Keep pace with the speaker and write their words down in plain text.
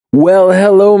Well,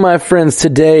 hello, my friends.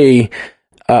 Today,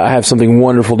 I have something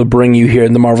wonderful to bring you here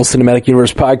in the Marvel Cinematic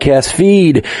Universe podcast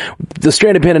feed. The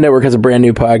Stranded Panda Network has a brand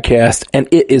new podcast, and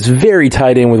it is very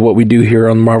tied in with what we do here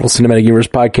on the Marvel Cinematic Universe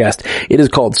podcast. It is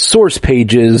called Source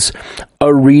Pages,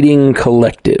 a reading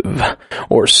collective,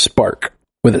 or SPARC,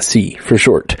 with a C for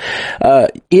short.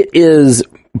 It is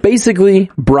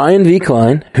basically Brian V.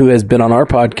 Klein, who has been on our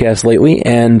podcast lately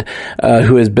and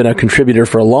who has been a contributor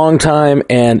for a long time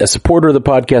and a supporter of the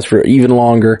podcast for even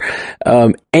longer,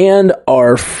 and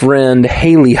our friend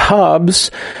Haley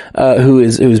Hobbs,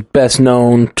 who's best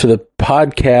known to the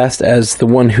podcast as the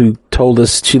one who told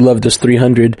us she loved us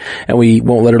 300 and we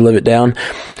won't let her live it down.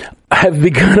 I've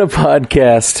begun a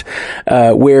podcast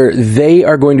where they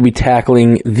are going to be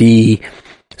tackling the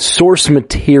source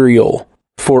material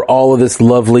for all of this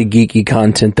lovely geeky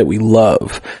content that we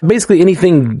love. Basically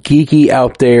anything geeky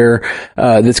out there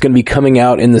that's going to be coming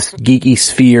out in this geeky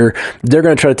sphere, they're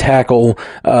going to try to tackle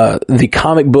the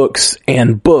comic books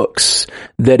and books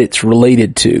that it's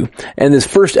related to. And this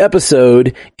first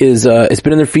episode is it's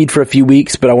been in their feed for a few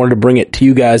weeks, but I wanted to bring it to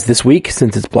you guys this week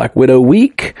since it's Black Widow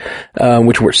week,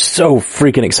 which we're so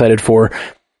freaking excited for.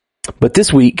 But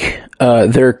this week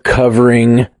they're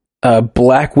covering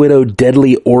Black Widow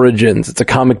Deadly Origins. It's a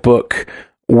comic book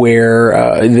where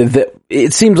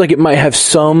it seems like it might have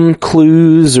some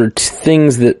clues or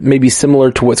things that may be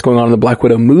similar to what's going on in the Black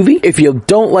Widow movie. If you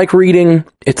don't like reading,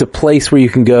 it's a place where you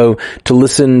can go to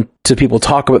listen to people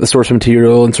talk about the source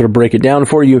material and sort of break it down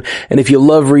for you. And if you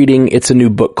love reading, it's a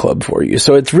new book club for you.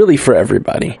 So it's really for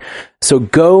everybody. So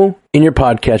go in your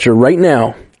podcatcher right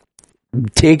now,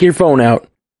 take your phone out,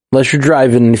 unless you're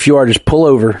driving. If you are, just pull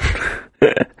over.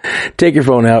 Take your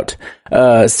phone out,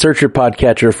 search your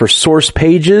podcatcher for Source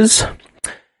Pages,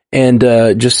 and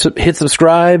just hit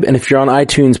subscribe. And if you're on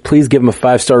iTunes, please give them a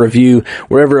 5-star review.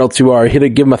 Wherever else you are,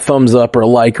 give them a thumbs up or a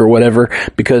like or whatever,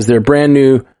 because they're brand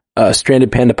new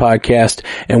Stranded Panda podcast,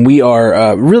 and we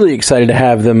are really excited to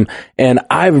have them. And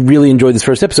I really enjoyed this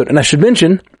first episode. And I should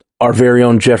mention, our very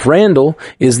own Jeff Randall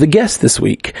is the guest this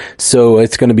week. So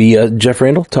it's going to be Jeff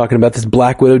Randall talking about this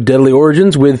Black Widow Deadly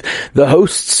Origins with the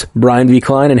hosts, Brian V.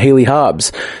 Klein and Haley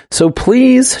Hobbs. So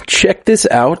please check this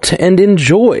out and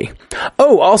enjoy.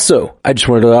 Oh, also, I just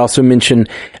wanted to also mention,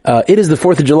 it is the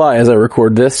 4th of July as I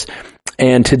record this,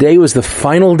 and today was the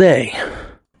final day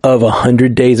of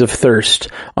 100 Days of Thirst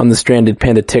on the Stranded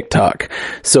Panda TikTok.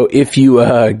 So if you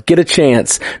get a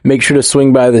chance, make sure to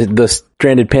swing by the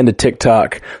Stranded Panda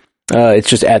TikTok. It's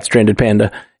just at Stranded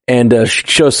Panda, and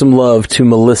show some love to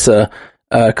Melissa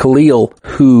Khalil,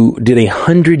 who did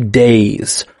 100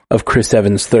 days of Chris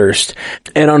Evans' thirst.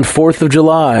 And on 4th of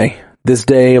July, this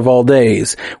day of all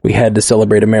days, we had to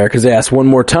celebrate America's ass one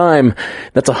more time.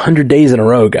 That's 100 days in a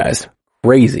row, guys.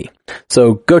 Crazy.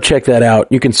 So go check that out.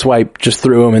 You can swipe just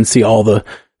through them and see all the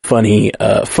funny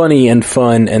and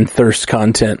fun and thirst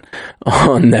content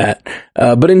on that.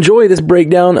 But enjoy this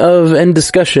breakdown of and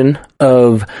discussion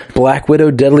of Black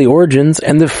Widow Deadly Origins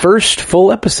and the first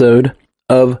full episode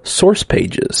of Source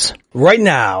Pages. Right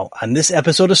now, on this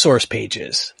episode of Source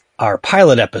Pages, our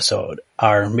pilot episode,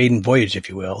 our maiden voyage, if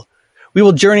you will, we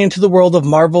will journey into the world of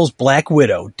Marvel's Black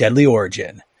Widow Deadly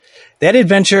Origin. That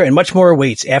adventure and much more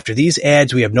awaits after these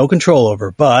ads we have no control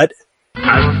over, but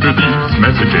after these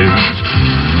messages,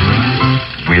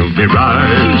 we'll be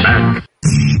right back.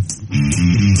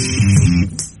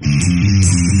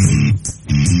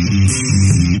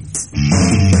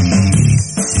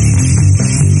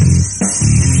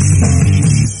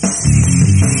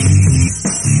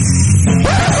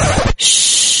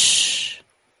 Shh!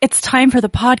 It's time for the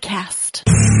podcast.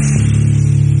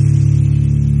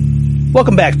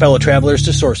 Welcome back, fellow travelers,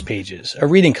 to Source Pages, a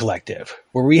reading collective,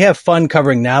 where we have fun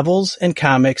covering novels and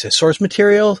comics as source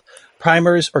material,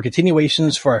 primers, or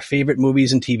continuations for our favorite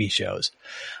movies and TV shows.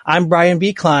 I'm Brian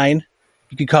B. Klein.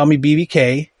 You can call me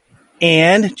BBK.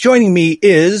 And joining me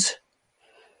is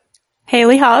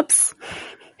Haley Hobbs.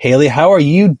 Haley, how are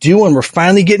you doing? We're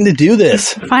finally getting to do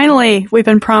this. Finally, we've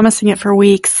been promising it for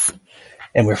weeks.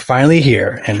 And we're finally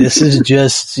here. And this is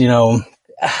just,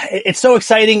 it's so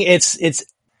exciting.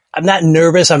 I'm not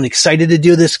nervous. I'm excited to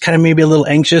do this, kind of maybe a little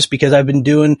anxious, because I've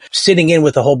been sitting in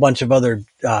with a whole bunch of other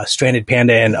Stranded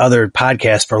Panda and other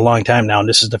podcasts for a long time now. And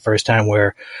this is the first time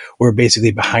where we're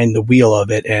basically behind the wheel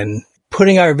of it and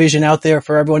putting our vision out there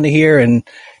for everyone to hear and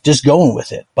just going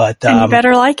with it. But and you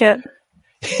better like it.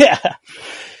 Yeah,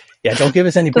 don't give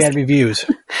us any bad reviews.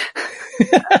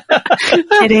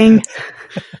 Kidding.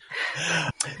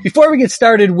 Before we get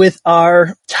started with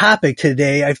our topic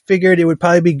today, I figured it would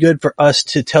probably be good for us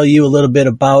to tell you a little bit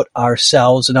about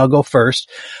ourselves, and I'll go first.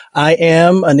 I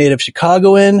am a native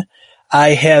Chicagoan. I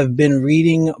have been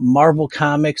reading Marvel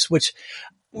Comics, which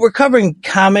we're covering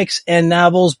comics and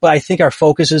novels, but I think our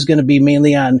focus is going to be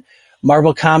mainly on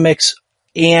Marvel Comics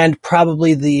and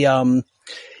probably the,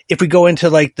 if we go into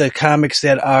like the comics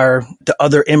that are the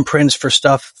other imprints for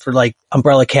stuff for like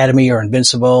Umbrella Academy or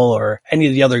Invincible or any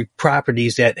of the other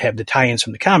properties that have the tie-ins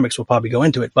from the comics, we'll probably go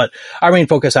into it. But our main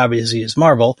focus obviously is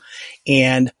Marvel.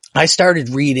 And I started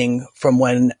reading from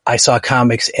when I saw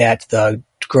comics at the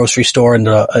grocery store and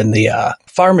the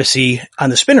pharmacy on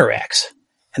the spinner racks.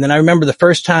 And then I remember the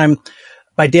first time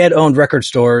my dad owned record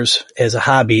stores as a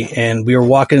hobby, and we were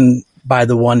walking by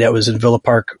the one that was in Villa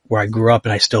Park where I grew up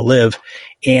and I still live.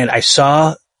 And I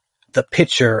saw the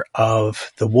picture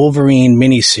of the Wolverine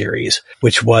miniseries,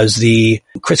 which was the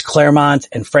Chris Claremont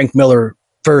and Frank Miller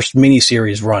first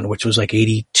miniseries run, which was like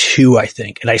 82, I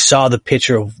think. And I saw the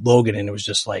picture of Logan and it was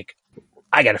just like,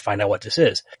 I got to find out what this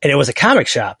is. And it was a comic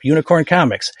shop, Unicorn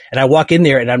Comics. And I walk in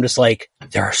there and I'm just like,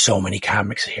 there are so many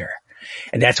comics here.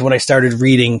 And that's when I started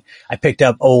reading. I picked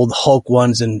up old Hulk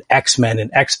ones and X-Men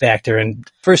and X-Factor. And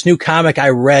first new comic I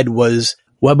read was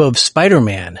Web of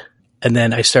Spider-Man. And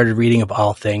then I started reading, of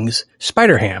all things,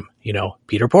 Spider-Ham,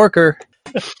 Peter Porker.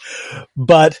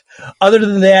 But other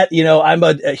than that, I'm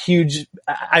a huge,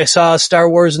 I saw Star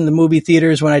Wars in the movie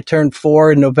theaters when I turned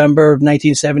 4 in November of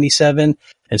 1977.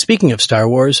 And speaking of Star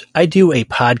Wars, I do a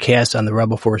podcast on the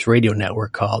Rebel Force Radio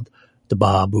Network called The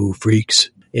Babu Freaks.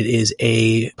 It is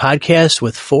a podcast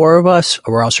with 4 of us.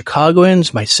 We're all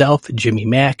Chicagoans, myself, Jimmy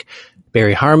Mack,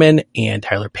 Barry Harmon, and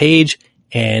Tyler Page.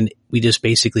 And we just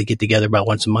basically get together about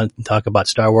once a month and talk about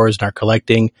Star Wars and our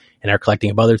collecting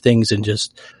of other things and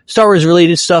just Star Wars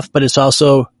related stuff. But it's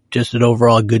also just an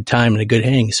overall good time and a good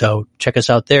hang. So check us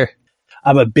out there.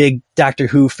 I'm a big Doctor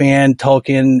Who fan,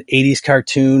 Tolkien, 80s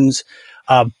cartoons.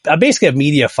 I'm basically a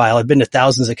mediophile. I've been to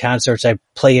thousands of concerts. I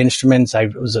play instruments. I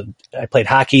played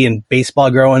hockey and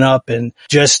baseball growing up and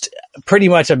just pretty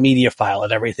much a mediophile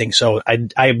at everything. So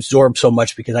I absorb so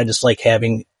much because I just like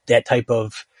having that type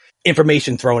of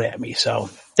information thrown at me. So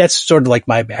that's sort of like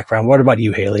my background. What about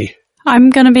you, Haley? I'm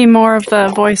going to be more of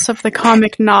the voice of the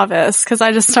comic novice because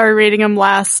I just started reading them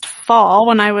last fall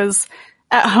when I was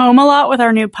at home a lot with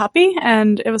our new puppy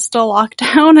and it was still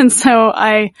lockdown. And so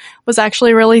I was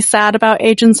actually really sad about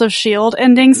Agents of S.H.I.E.L.D.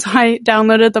 ending. So I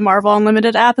downloaded the Marvel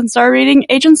Unlimited app and started reading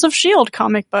Agents of S.H.I.E.L.D.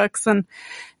 comic books. And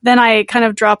then I kind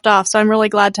of dropped off. So I'm really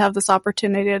glad to have this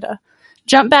opportunity to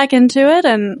jump back into it.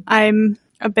 And I'm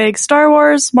a big Star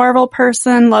Wars, Marvel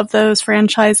person, love those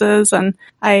franchises. And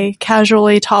I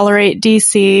casually tolerate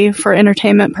DC for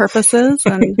entertainment purposes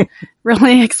and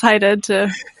really excited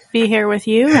to be here with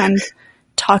you and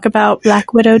talk about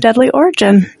Black Widow Deadly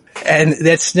Origin. And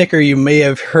that snicker you may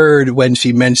have heard when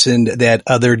she mentioned that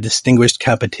other distinguished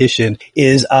competition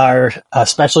is our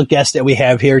special guest that we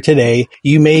have here today.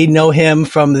 You may know him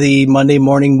from the Monday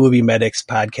Morning Movie Medics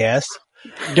podcast.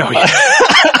 Oh, yeah.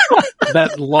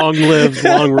 That long-lived,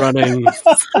 long-running.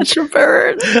 Such a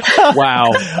bird.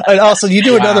 Wow. And also, you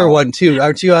do another one, too.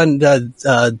 Aren't you on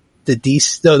the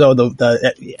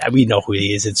we know who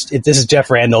he is. This is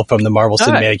Jeff Randall from the Marvel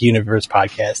Cinematic Universe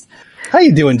podcast. How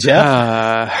you doing, Jeff?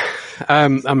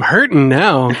 I'm hurting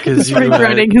now because He's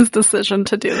regretting his decision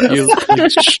to do this. You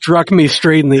struck me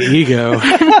straight in the ego.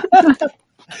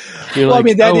 Well, I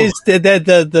mean, that is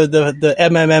the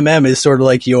MMMM is sort of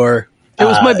like your. It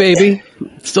was my baby.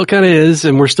 It still kind of is,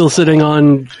 and we're still sitting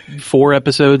on 4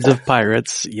 episodes of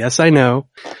Pirates. Yes, I know.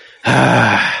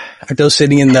 Are those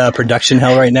sitting in the production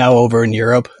hell right now over in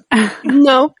Europe?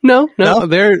 No.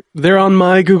 They're on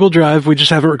my Google Drive. We just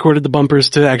haven't recorded the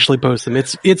bumpers to actually post them.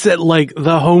 It's at like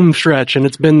the home stretch, and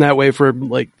it's been that way for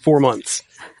like 4 months.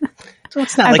 So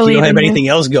it's not like you don't have anything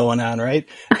else going on, right?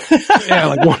 Yeah,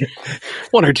 like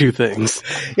one or two things.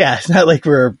 Yeah, it's not like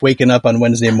we're waking up on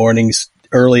Wednesday mornings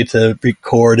early to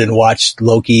record and watch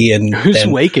Loki and who's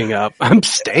waking up? I'm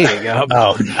staying up.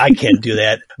 Oh, I can't do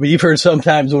that. But you've heard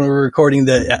sometimes when we're recording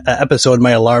the episode,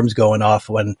 my alarm's going off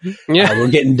when we're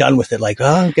getting done with it. Like, oh,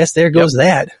 I guess there goes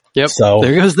that. Yep. So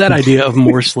there goes that idea of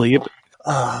more sleep.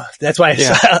 That's why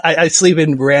I sleep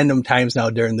in random times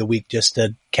now during the week just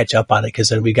to catch up on it because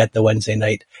then we got the Wednesday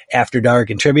night after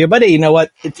dark and trivia. But hey, you know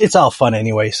what? It's all fun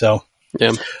anyway. So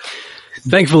yeah.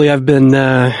 Thankfully, I've been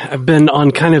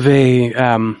on kind of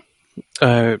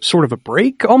a sort of a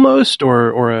break almost,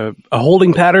 or a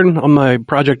holding pattern on my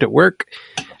project at work,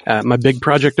 my big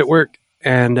project at work,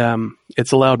 and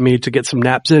it's allowed me to get some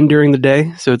naps in during the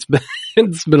day. So it's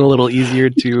been a little easier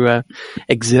to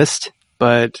exist.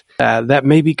 But that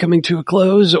may be coming to a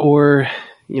close, or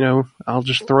I'll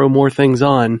just throw more things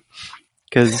on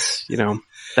because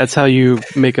that's how you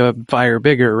make a fire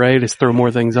bigger, right? Is throw more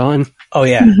things on. Oh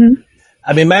yeah. Mm-hmm.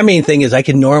 I mean, my main thing is I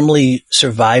can normally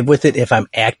survive with it if I'm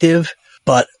active,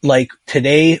 but like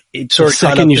today, it sort The of caught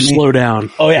second up you to me. slow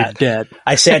down, Oh, yeah. you're dead.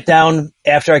 I sat down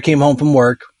after I came home from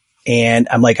work and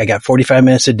I'm like, I got 45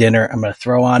 minutes of dinner. I'm going to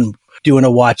throw on doing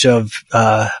a watch of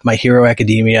My Hero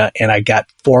Academia, and I got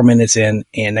 4 minutes in,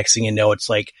 and next thing you know, it's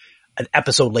like an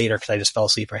episode later because I just fell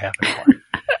asleep for half an hour.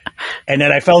 And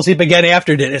then I fell asleep again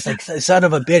after it. It's like, son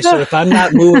of a bitch. So if I'm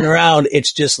not moving around,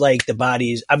 it's just like the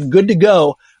body's, I'm good to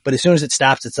go. But as soon as it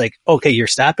stops, it's like, okay, you're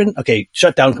stopping? Okay,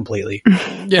 shut down completely.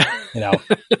 Yeah. You know.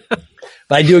 But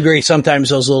I do agree. Sometimes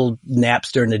those little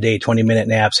naps during the day, 20-minute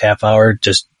naps, half hour,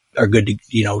 just are good to,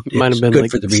 you know, Might it's have been good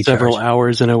like for the recharge. several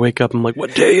hours, and I wake up, I'm like,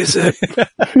 what day is it?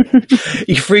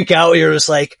 You freak out. You're just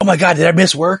like, oh my God, did I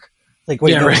miss work? Like,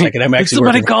 wait a second, I'm Did actually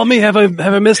somebody working. call me? Have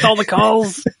I missed all the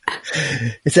calls?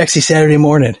 It's actually Saturday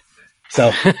morning.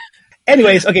 So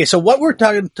anyways, okay. So what we're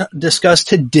talking to discuss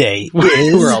today is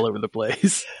We're all over the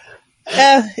place.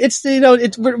 it's, you know,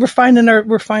 it's, we're finding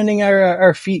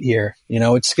our feet here. You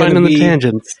know, it's going to Finding be, the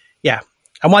tangents. yeah.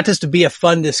 I want this to be a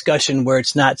fun discussion where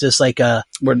it's not just like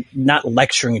we're not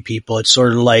lecturing people. It's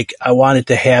sort of like I want it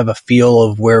to have a feel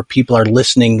of where people are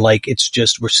listening. Like it's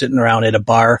just, we're sitting around at a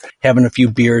bar, having a few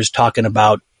beers, talking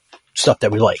about stuff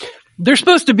that we like. There's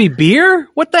supposed to be beer?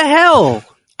 What the hell?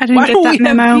 I didn't Why get don't that we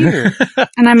have memo, beer?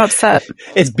 and I'm upset.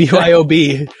 It's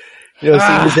BYOB. You know,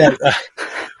 seems that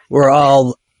we're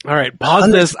all, All right,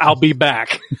 pause this. I'll be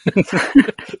back.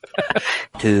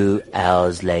 2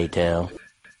 hours later.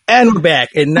 and we're back.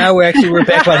 And now we're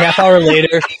back about a half hour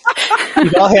later.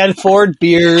 We've all had 4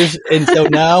 beers. And so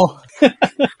now,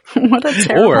 What a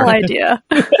terrible idea.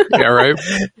 Yeah, right.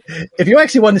 if you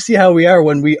actually want to see how we are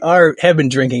when we have been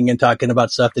drinking and talking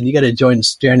about stuff, then you got to join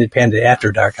Stranded Panda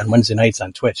After Dark on Wednesday nights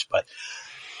on Twitch. But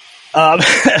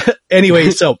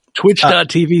anyway, so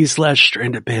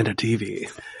Twitch.tv/Stranded Panda TV.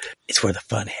 it's where the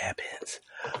fun happens.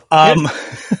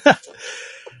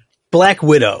 Black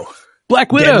Widow,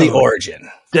 Black Widow. Deadly Origin.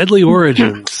 Deadly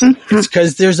Origins. It's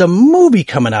because there's a movie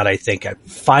coming out, I think.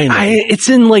 Finally. It's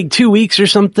in like 2 weeks or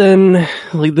something.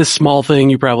 Like this small thing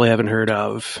you probably haven't heard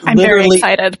of. I'm very Literally-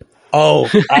 excited. Oh,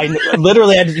 I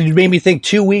literally, it made me think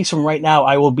 2 weeks from right now,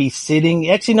 I will be sitting,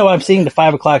 actually, no, I'm seeing the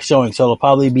 5 o'clock showing, so it'll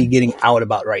probably be getting out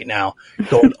about right now,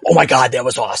 going, oh my God, that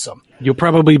was awesome. You'll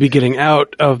probably be getting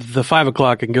out of the 5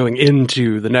 o'clock and going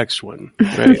into the next one.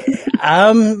 Right?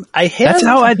 I have.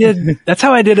 That's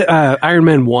how I did Iron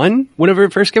Man 1 whenever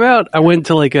it first came out. I went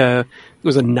to it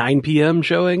was a 9 p.m.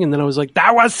 showing, and then I was like,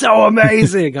 that was so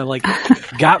amazing. I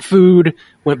got food,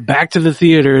 went back to the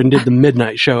theater, and did the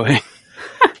midnight showing.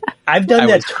 I've done I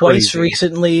that was twice crazy.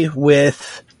 recently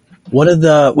with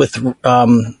with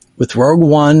Rogue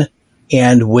One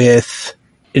and with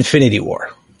Infinity War,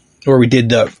 where we did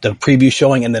the preview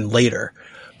showing and then later.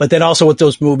 But then also with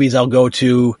those movies, I'll go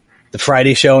to the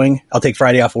Friday showing. I'll take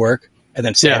Friday off work and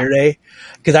then Saturday.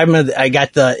 Because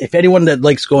if anyone that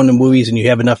likes going to movies and you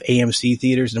have enough AMC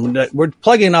theaters, and we're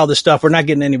plugging in all this stuff, we're not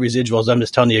getting any residuals. I'm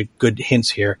just telling you good hints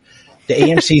here. The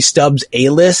AMC Stubbs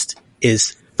A-list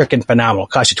is freaking phenomenal.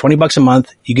 Costs you $20 a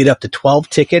month. You get up to 12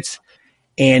 tickets.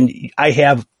 And I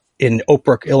have in Oak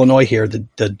Brook, Illinois here,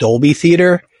 the Dolby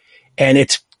Theater, and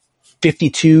it's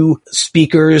 52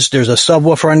 speakers. There's a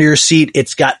subwoofer under your seat.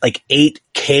 It's got like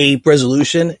 8K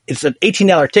resolution. It's an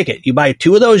 $18 ticket. You buy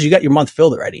 2 of those, you got your month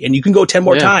filled already, and you can go 10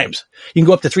 more times. You can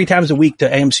go up to 3 times a week to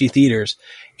AMC theaters,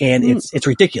 and it's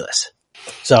ridiculous.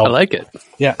 So I like it.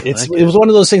 yeah, it was one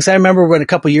of those things. I remember when a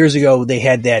couple years ago they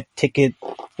had that ticket,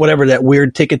 whatever, that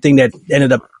weird ticket thing that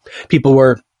ended up people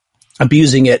were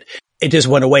abusing it. It just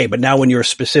went away. But now when you're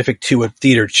specific to a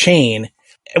theater chain,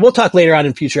 and we'll talk later on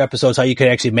in future episodes how you can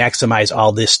actually maximize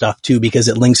all this stuff too, because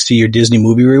it links to your Disney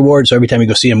movie reward. So every time you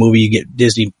go see a movie, you get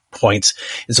Disney points.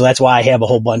 And so that's why I have a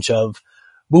whole bunch of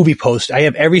movie posters. I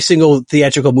have every single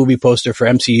theatrical movie poster for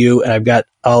MCU, and I've got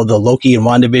all the Loki and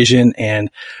WandaVision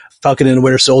and Falcon and the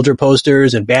Winter Soldier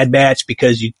posters and Bad Batch,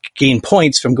 because you gain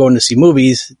points from going to see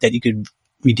movies that you could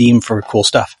redeem for cool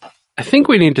stuff. I think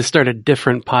we need to start a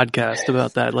different podcast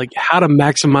about that, like how to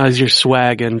maximize your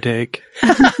swag intake.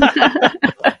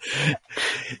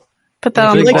 Put that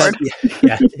on the Like- board.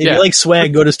 If you like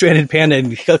swag, go to Stranded Panda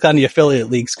and click on the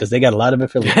affiliate links, because they got a lot of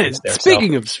affiliate links there.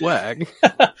 Speaking of swag,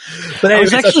 but I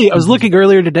was looking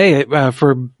earlier today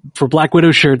for Black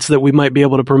Widow shirts that we might be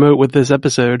able to promote with this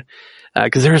episode,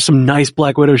 because there are some nice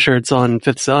Black Widow shirts on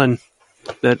Fifth Sun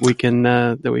that we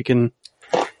can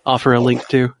offer a link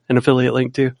to, an affiliate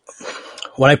link to.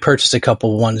 when I purchased a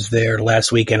couple ones there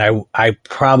last weekend, I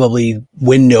probably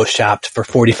window shopped for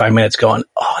 45 minutes going,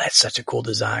 oh, that's such a cool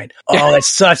design. Oh,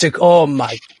 oh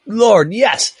my Lord.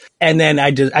 Yes. And then I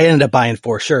ended up buying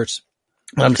 4 shirts.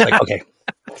 And I'm just like, okay,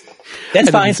 That's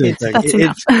fine. the same thing. That's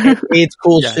enough. It's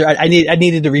cool. Yeah. I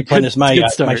needed to replenish my Good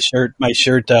start. my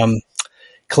shirt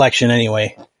collection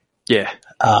anyway. Yeah.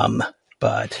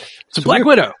 But So Black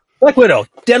Widow. Black Widow,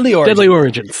 Deadly Origins. Deadly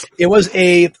Origins. It was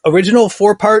a original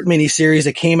 4-part miniseries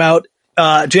that came out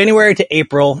January to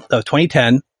April of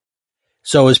 2010.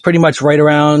 So it was pretty much right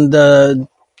around the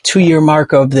 2-year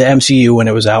mark of the MCU when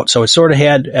it was out. So it sort of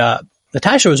had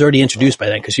Natasha was already introduced by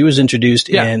then because she was introduced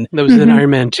in. That was in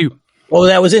Iron Man 2. Well,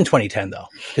 that was in 2010 though,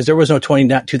 because there was no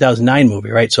 2009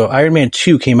 movie, right? So Iron Man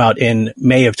 2 came out in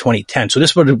May of 2010. So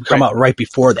this would have come out right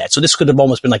before that. So this could have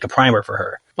almost been like a primer for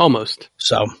her. Almost.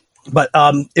 So, but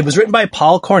it was written by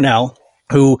Paul Cornell,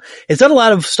 who has done a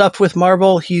lot of stuff with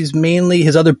Marvel. He's mainly,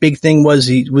 his other big thing was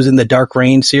he was in the Dark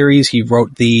Reign series. He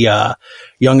wrote the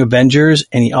Young Avengers,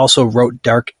 and he also wrote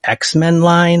Dark X-Men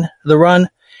line, the run.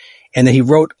 And then he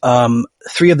wrote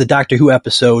 3 of the Doctor Who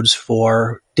episodes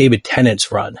for David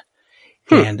Tennant's run.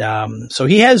 And so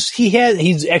he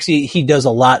does a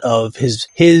lot of his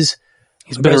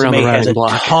He's been around the resume has writing a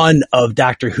block. ton of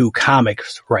Doctor Who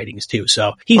comics writings too.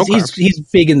 So he's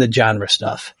big in the genre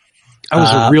stuff. I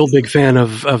was a real big fan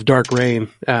of Dark Reign,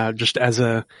 just as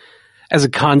a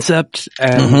concept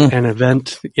and an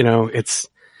event. You know, it's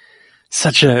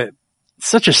such a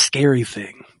scary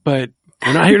thing, but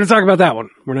we're not here to talk about that one.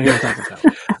 We're not here to talk about that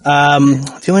one.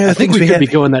 The only other I think things we could had, be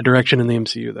going that direction in the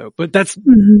MCU though, but that's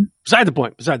beside the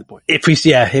point.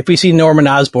 if we see Norman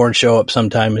Osborn show up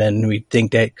sometime, then we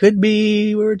think that could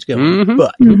be where it's going.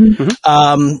 But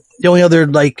the only other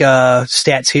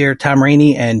stats here: Tom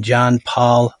Rainey and John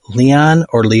Paul Leon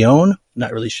or Leone.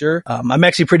 Not really sure. I'm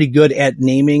actually pretty good at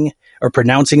naming or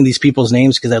pronouncing these people's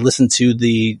names because I listened to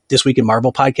the This Week in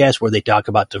Marvel podcast where they talk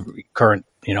about the current,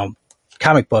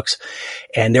 comic books,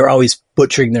 and they're always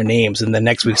butchering their names. And the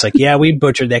next week's like, yeah, we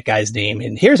butchered that guy's name,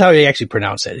 and here's how he actually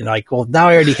pronounced it. And like, well, now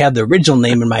I already have the original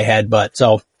name in my head, but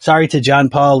so sorry to John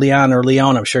Paul Leon or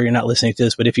Leon. I'm sure you're not listening to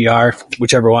this, but if you are,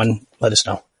 whichever one, let us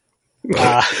know.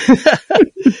 We'll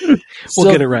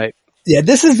get it right. Yeah,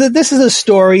 this is a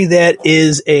story that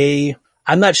is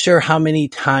I'm not sure how many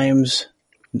times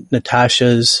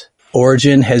Natasha's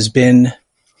origin has been,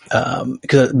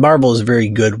 because Marvel is very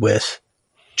good with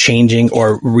changing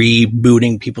or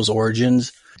rebooting people's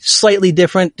origins. Slightly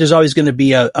different. There's always going to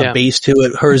be a base to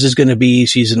it. Hers is going to be,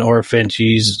 she's an orphan.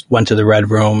 She's went to the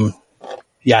Red Room,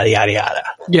 yada, yada, yada.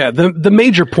 Yeah. The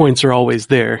major points are always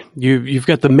there. You've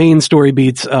got the main story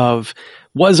beats of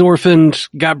was orphaned,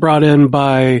 got brought in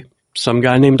by some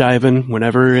guy named Ivan,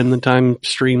 whenever in the time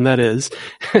stream that is,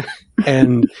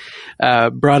 and,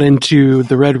 brought into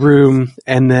the Red Room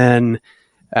and then,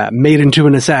 made into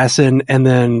an assassin and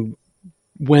then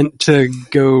went to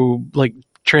go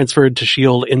transferred to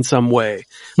S.H.I.E.L.D. in some way.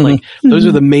 Those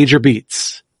are the major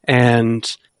beats. And,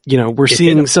 we're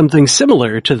seeing something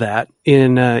similar to that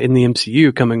in the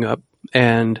MCU coming up.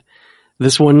 And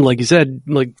this one, like you said,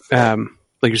 like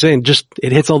you're saying, just,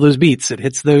 it hits all those beats. It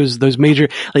hits those major,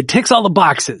 ticks all the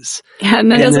boxes. Yeah,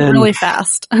 and it does it really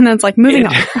fast. And then it's like, moving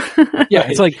on. Yeah,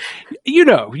 it's like, you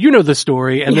know the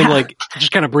story, and then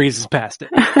just kind of breezes past it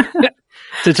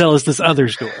to tell us this other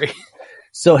story.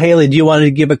 So Haley, do you want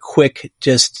to give a quick,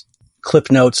 just Cliff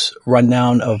Notes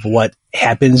rundown of what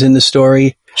happens in the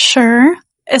story? Sure.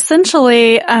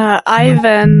 Essentially,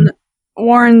 Ivan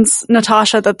warns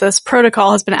Natasha that this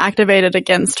protocol has been activated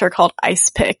against her called Ice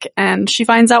Pick, and she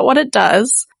finds out what it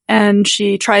does, and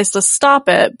she tries to stop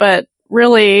it, but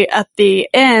really at the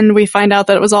end we find out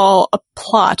that it was all a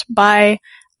plot by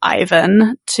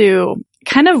Ivan to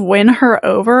kind of win her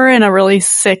over in a really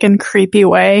sick and creepy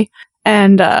way.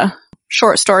 And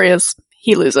short story is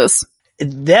he loses.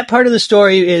 That part of the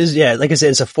story is, like I said,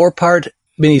 it's a 4-part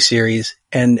miniseries,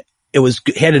 and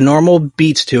it had a normal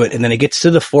beats to it, and then it gets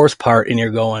to the 4th part, and you're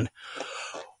going,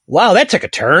 wow, that took a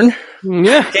turn.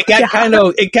 Yeah. It got kind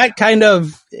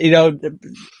of,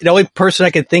 the only person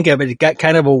I could think of, it got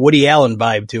kind of a Woody Allen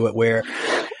vibe to it, where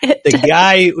the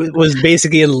guy was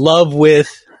basically in love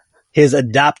with his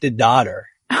adopted daughter.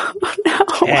 Oh,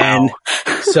 no. And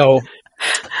so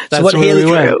that's what where Haley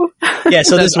we went. Yeah,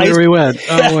 so that's where we went.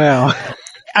 Oh, wow.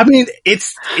 I mean,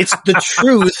 it's the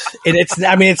truth, and it's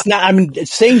not, I'm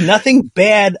saying nothing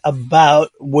bad about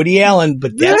Woody Allen,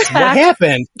 but that's what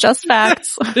happened. Just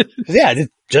facts. Yeah,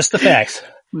 just the facts.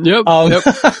 Yep.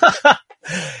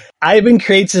 Ivan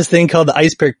creates this thing called the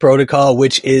Ice Pick Protocol,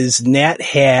 which is Nat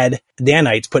had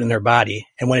nanites put in her body,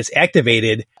 and when it's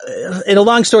activated, in a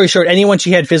long story short, anyone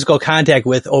she had physical contact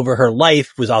with over her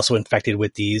life was also infected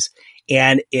with these,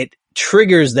 and it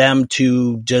triggers them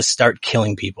to just start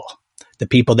killing people. The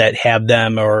people that have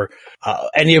them, or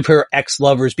any of her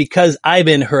ex-lovers, because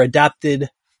Ivan, her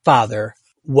adopted father,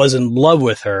 was in love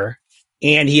with her.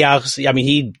 And he obviously, I mean,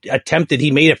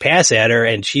 he made a pass at her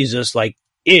and she's just like,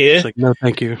 eh. It's like, no,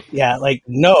 thank you. Yeah, like,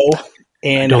 no.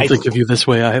 And I don't think of you this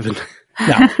way, Ivan.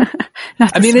 No.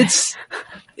 I mean, it's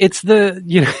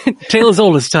the, tale as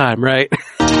old as time, right?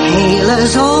 Tale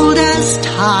as old as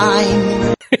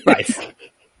time. Right.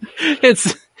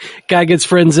 It's guy gets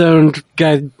friend zoned,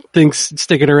 guy thinks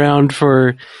sticking around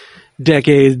for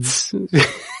decades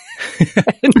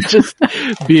and just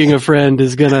being a friend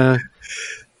is gonna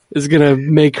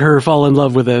make her fall in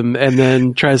love with him, and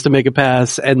then tries to make a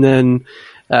pass, and then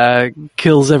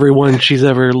kills everyone she's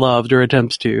ever loved or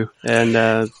attempts to. And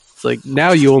it's like,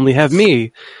 now you only have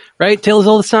me, right? Tale as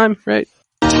old as time, right?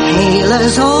 Tale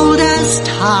as old as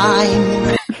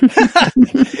time.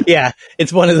 Yeah,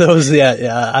 it's one of those.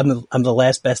 Yeah, I'm the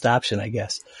last best option, I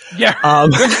guess. Yeah.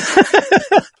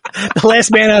 The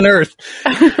last man on earth.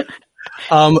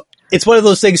 It's one of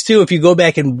those things too, if you go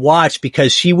back and watch,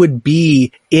 because she would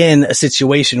be in a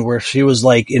situation where she was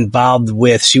like involved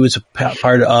with, she was a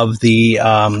part of the,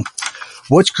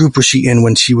 which group was she in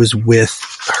when she was with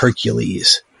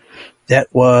Hercules? That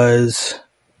was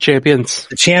Champions.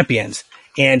 the Champions.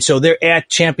 And so they're at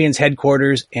Champions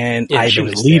headquarters, and Yeah, Ivan she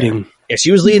was is leading. there. Yeah,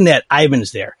 she was leading that.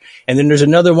 Ivan's there. And then there's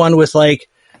another one with like,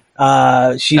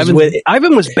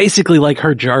 Ivan was basically like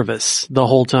her Jarvis the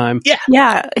whole time. Yeah.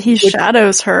 Yeah, he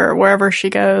shadows her wherever she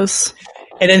goes.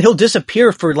 And then he'll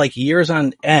disappear for like years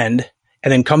on end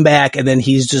and then come back, and then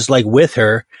he's just like with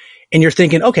her. And you're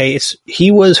thinking, okay,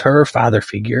 he was her father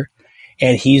figure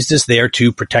and he's just there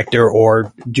to protect her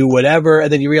or do whatever.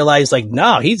 And then you realize like,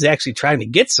 no, he's actually trying to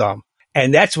get some.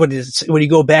 And that's what it's, when you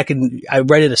go back, and I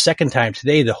read it a second time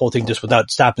today, the whole thing just without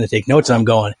stopping to take notes. And I'm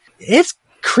going, it's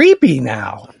creepy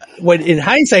now. When in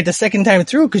hindsight, the second time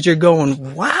through, because you're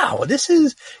going, wow,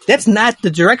 that's not the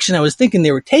direction I was thinking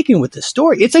they were taking with the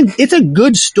story. It's a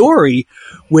good story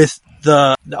with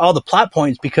all the plot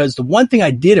points, because the one thing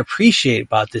I did appreciate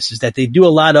about this is that they do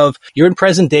a lot of, you're in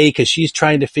present day because she's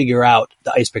trying to figure out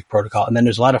the Ice Pick protocol, and then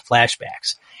there's a lot of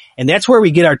flashbacks. And that's where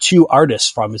we get our two artists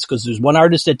from, is because there's one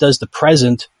artist that does the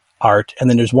present art, and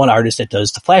then there's one artist that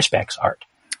does the flashbacks art.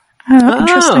 Oh,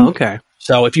 interesting. Oh, okay.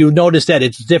 So if you notice that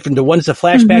it's different, the ones, the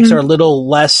flashbacks are a little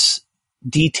less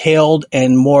detailed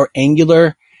and more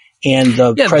angular, and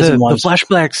the present ones.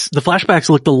 The flashbacks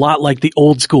looked a lot like the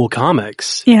old school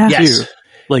comics. Yeah. Yes. Too.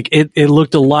 Like it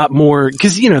looked a lot more,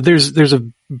 cause there's a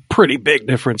pretty big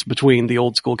difference between the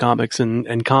old school comics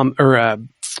and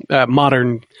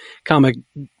modern comic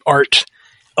art.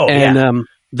 Oh, and, yeah.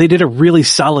 They did a really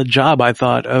solid job, I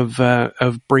thought,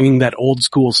 of bringing that old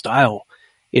school style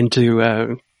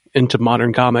into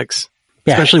modern comics.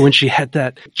 Yeah. Especially when she had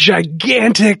that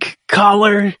gigantic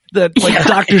collar, that like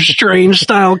Doctor Strange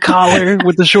style collar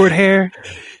with the short hair.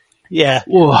 Yeah.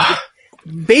 Whoa.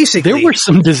 Basically. There were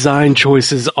some design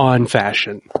choices on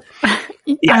fashion.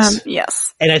 Yes.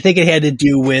 Yes. And I think it had to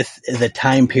do with the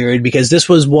time period, because this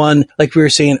was one, like we were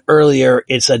saying earlier,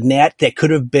 it's a Nat that could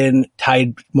have been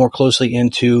tied more closely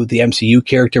into the MCU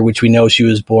character, which we know she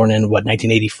was born in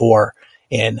 1984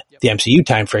 in the MCU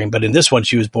time frame. But in this one,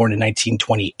 she was born in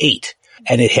 1928.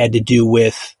 And it had to do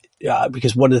with,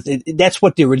 because that's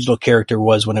what the original character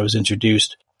was when it was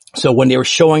introduced. So when they were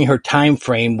showing her time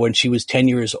frame when she was 10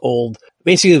 years old,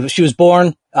 basically she was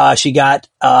born, she got,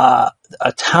 a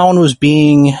town was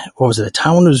being, it was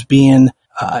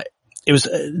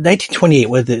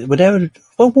 1928.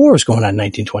 What war was going on in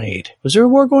 1928? Was there a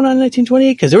war going on in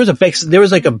 1928? Cause there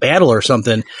was like a battle or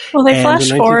something. Well, they And flash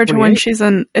forward to when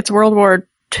it's World War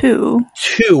II.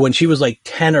 When she was like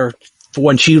 10 or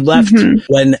when she left,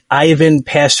 when Ivan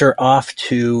passed her off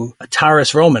to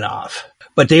Taras Romanoff.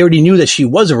 But they already knew that she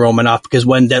was a Romanoff, because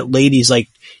when that lady's like,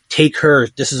 take her,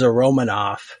 this is a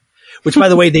Romanoff. Which, by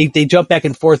the way, they jump back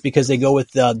and forth because they go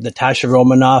with Natasha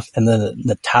Romanoff and then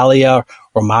Natalia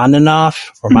Romanov,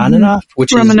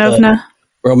 which Romanovna. is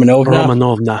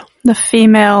Romanovna. The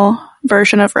female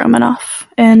version of Romanoff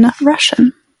in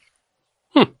Russian.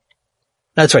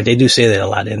 That's right. They do say that a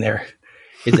lot in there.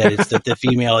 Is that it's the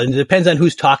female, and it depends on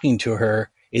who's talking to her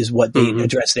is what they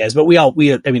address it as. But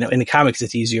I mean, in the comics,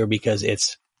 it's easier because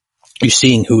you're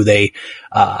seeing who they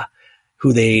are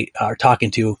talking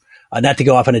to. Not to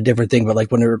go off on a different thing, but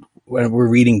like when we're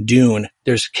reading Dune,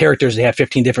 there's characters that have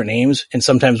 15 different names. And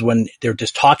sometimes when they're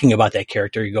just talking about that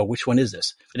character, you go, which one is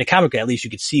this? In a comic, at least you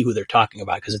could see who they're talking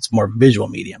about because it's more visual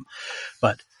medium.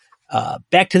 But,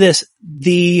 back to this,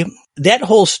 that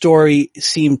whole story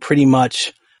seemed pretty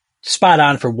much spot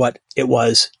on for what it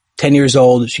was. 10 years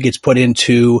old. She gets put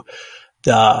into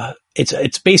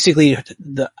it's basically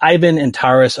the Ivan and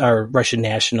Taras are Russian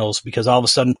nationals because all of a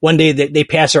sudden one day they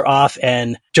pass her off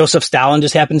and Joseph Stalin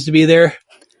just happens to be there.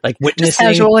 like Just witnessing,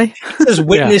 casually. just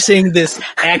witnessing this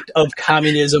act of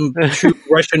communism, true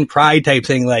Russian pride type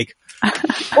thing. Like,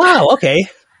 wow, okay.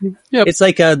 Yep. It's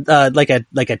like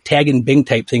a Tag and Bing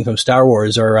type thing from Star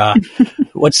Wars, or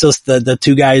what's those the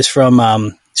two guys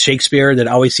from Shakespeare that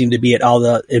always seem to be at all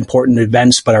the important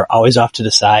events but are always off to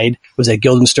the side? Was that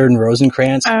Guildenstern and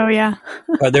Rosencrantz? Oh yeah.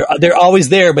 They're always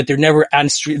there, but they're never on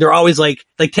street. They're always like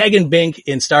Tag and Bing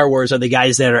in Star Wars are the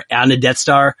guys that are on the Death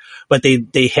Star, but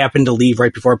they happen to leave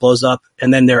right before it blows up,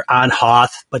 and then they're on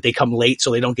Hoth, but they come late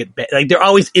so they don't get like they're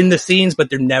always in the scenes,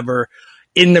 but they're never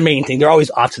in the main thing. They're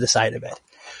always off to the side of it.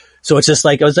 So it's just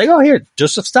like, I was like, oh, here,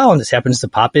 Joseph Stalin just happens to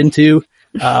pop into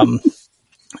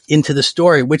the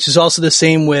story, which is also the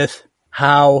same with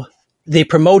how they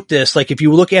promote this. Like, if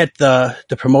you look at the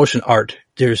promotion art,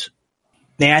 there's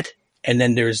Nat and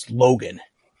then there's Logan.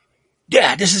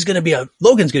 Yeah, Logan's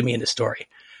going to be in the story.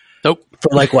 Nope.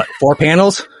 For like what, 4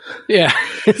 panels? Yeah.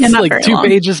 It's not like very 2 long.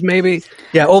 pages maybe.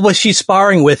 Yeah. Well, but she's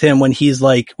sparring with him when she's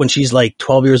like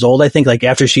 12 years old, I think, like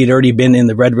after she'd already been in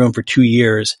the Red Room for 2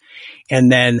 years.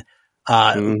 And then,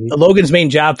 Logan's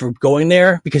main job for going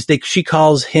there, because she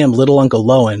calls him Little Uncle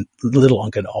Logan.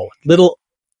 Lol.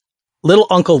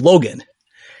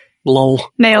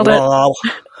 Nailed it. Lol.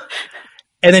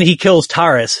 And then he kills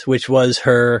Taurus, which was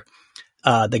her,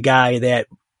 the guy that,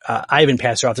 Ivan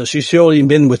passed her off. So she's only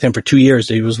been with him for 2 years.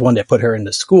 He was the one that put her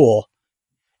into school.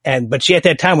 But she, at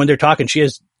that time when they're talking, she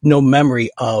has no memory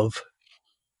of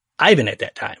Ivan at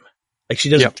that time. Like she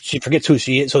doesn't, She forgets who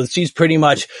she is. So she's pretty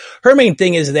much, her main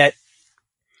thing is that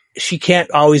she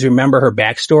can't always remember her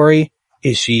backstory.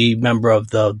 Is she a member of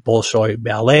the Bolshoi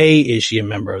Ballet? Is she a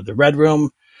member of the Red Room?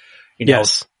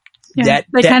 Yes. Yeah,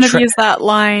 they kind of use that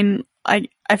line. I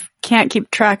can't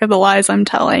keep track of the lies I'm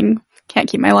telling. Can't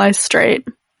keep my lies straight.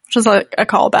 Which is like a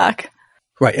callback.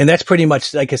 Right. And that's pretty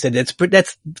much, like I said,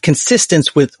 that's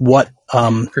consistent with what,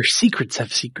 Her secrets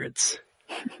have secrets.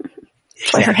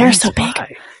 That's why her hair's so big.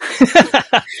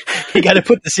 You got to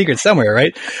put the secret somewhere,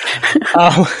 right?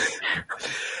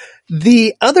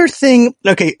 The other thing,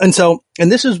 okay,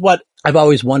 and this is what I've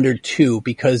always wondered too,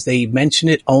 because they mention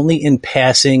it only in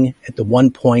passing at the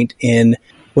one point in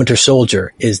Winter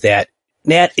Soldier, is that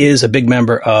Nat is a big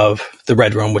member of the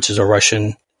Red Room, which is a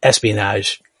Russian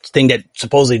espionage thing that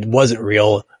supposedly wasn't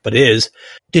real, but is.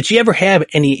 Did she ever have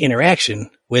any interaction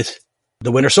with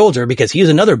the Winter Soldier? Because he is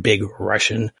another big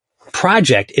Russian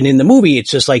project. And in the movie, it's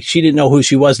just like she didn't know who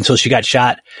she was until she got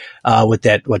shot with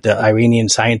the Iranian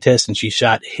scientist, and she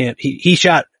shot him. He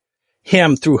shot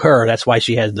him through her. That's why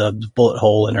she has the bullet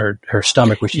hole in her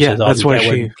stomach, where she says, "Oh, that's why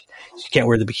she can't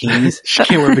wear the bikinis." She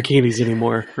can't wear bikinis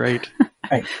anymore, right?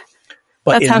 Right.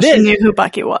 But That's how she knew who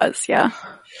Bucky was. Yeah.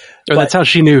 Or that's how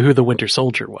she knew who the Winter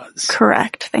Soldier was.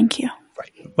 Correct. Thank you.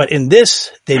 Right. But in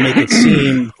this, they make it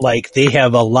seem like they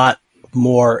have a lot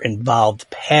more involved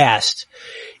past,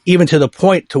 even to the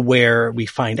point to where we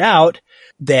find out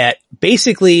that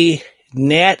basically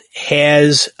Nat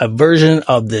has a version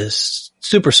of this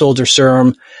super soldier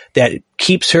serum that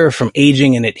keeps her from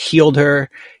aging, and it healed her.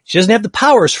 She doesn't have the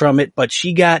powers from it, but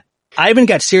Ivan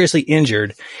got seriously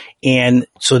injured. And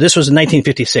so this was in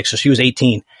 1956. So she was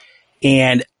 18,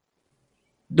 and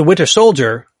the Winter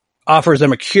Soldier offers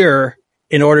them a cure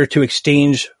in order to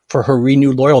exchange for her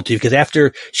renewed loyalty, because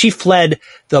after she fled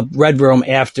the Red Room,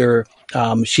 after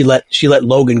she let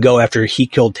Logan go after he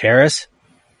killed Taurus.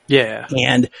 Yeah.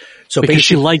 And so because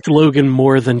she liked Logan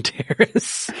more than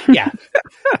Taurus. Yeah.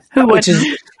 Which is,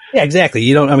 yeah, exactly.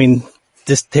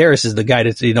 This Taurus is the guy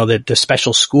that's, the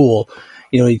special school,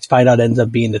 you find out ends up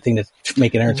being the thing that's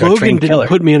making her into a trained killer. Logan didn't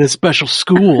put me in a special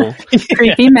school.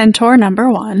 Creepy mentor number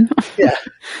 1. Yeah.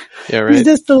 Yeah, right.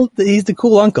 He's the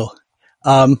cool uncle.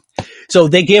 So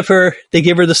they give her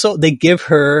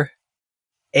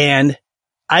and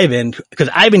Ivan, because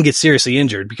Ivan gets seriously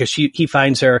injured because he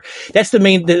finds her. That's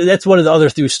one of the other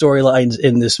through storylines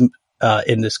in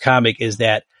this comic, is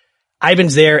that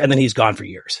Ivan's there and then he's gone for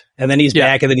years, and then he's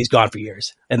back and then he's gone for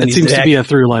years. And then it seems to be a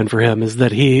through line for him, is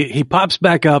that he pops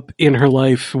back up in her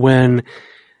life when,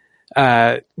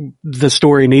 the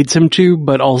story needs him to,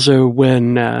 but also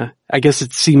when, I guess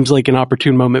it seems like an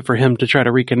opportune moment for him to try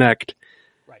to reconnect.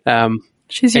 Right.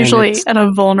 She's usually at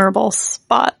a vulnerable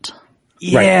spot.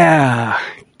 Yeah.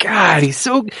 Right. God, he's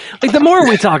so, like, the more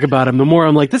we talk about him, the more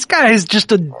I'm like, this guy is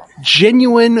just a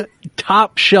genuine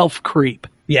top shelf creep.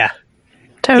 Yeah.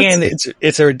 Totes. And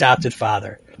it's her adopted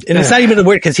father. And it's not even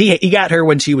weird, because he got her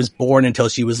when she was born until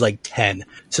she was like 10.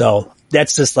 So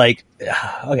that's just like,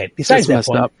 okay, besides that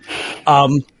point,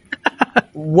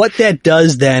 what that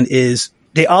does then is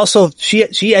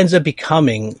she ends up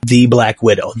becoming the Black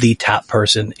Widow, the top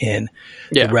person in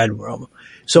the Red Room.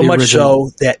 So The much original.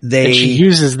 so that And they she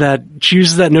uses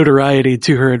that notoriety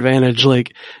to her advantage.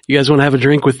 Like, you guys want to have a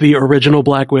drink with the original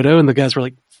Black Widow? And the guys were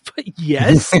like,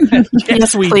 yes,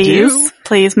 yes, we Please, do.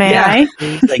 please, may I?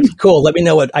 like, cool. Let me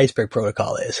know what Iceberg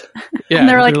Protocol is. Yeah, And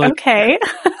they're like, okay.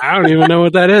 I don't even know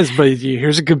what that is, but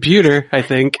here's a computer, I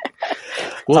think.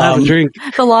 We'll have a drink.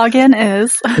 The login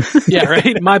is. Yeah,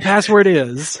 right? My password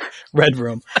is. Red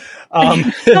Room.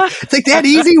 It's like that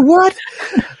easy. What?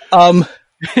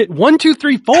 1, 2,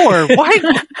 3, 4. What?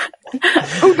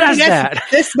 Who does that?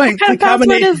 That's my What kind of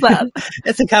password is that?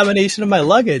 That's a combination of my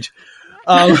luggage.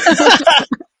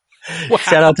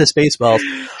 Shout out to Spaceballs.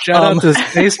 Shout out to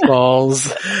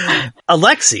Spaceballs.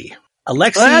 Alexei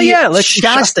Alexei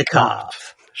Shostakov.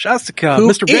 Shostakov, Who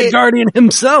Mr. Red is- Guardian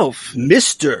himself.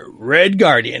 Mr. Red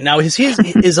Guardian. Now is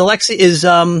Alexei is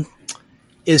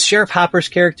Sheriff Hopper's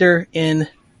character in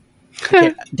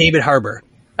David Harbour.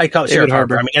 I call it David Sheriff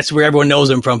Harbour. Harbour. I mean, that's where everyone knows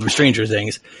him from Stranger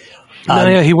Things.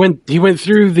 He went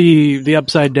through the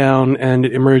Upside Down and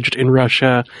emerged in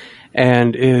Russia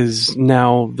and is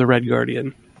now the Red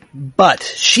Guardian. But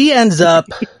she ends up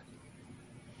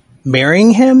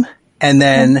marrying him, and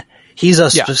then he's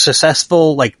a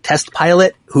successful test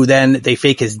pilot who then they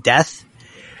fake his death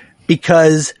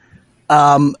because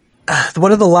one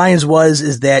of the lines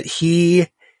is that he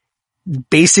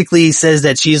basically says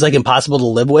that she's impossible to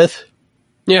live with.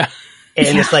 Yeah.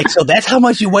 And it's like, so that's how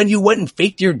much you went and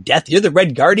faked your death. You're the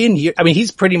Red Guardian.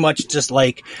 He's pretty much just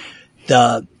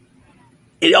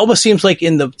it almost seems like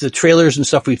in the trailers and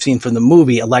stuff we've seen from the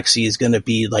movie, Alexei is going to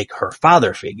be like her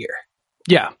father figure.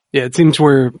 Yeah. It seems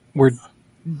we're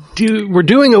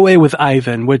doing away with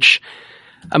Ivan, which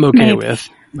I'm okay Maybe. with.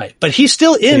 Right. But he's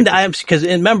still in because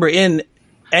remember in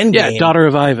Endgame. Yeah, daughter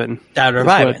of Ivan.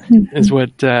 Is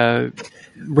what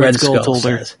Red Skull told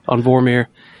her says. on Vormir.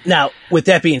 Now, with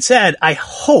that being said, I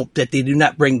hope that they do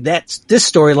not bring this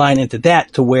storyline into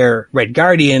that to where Red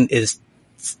Guardian is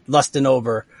lusting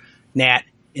over Nat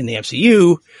in the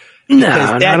MCU. No,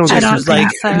 I don't just think was so. like,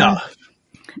 So. no.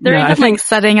 They're Yeah, I even think-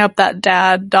 setting up that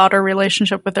dad-daughter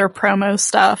relationship with their promo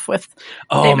stuff with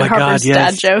Oh David my God, Harbour's yes.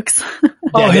 dad jokes.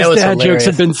 Oh, that his was dad jokes hilarious.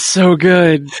 have been so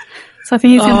good. So I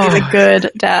think he's going to be the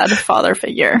good dad-father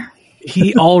figure.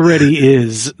 He already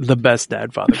is the best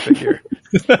dad-father figure.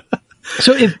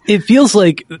 So it feels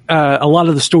like a lot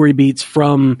of the story beats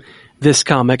from this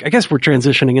comic. I guess we're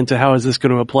transitioning into how is this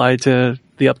going to apply to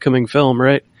the upcoming film,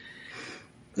 right?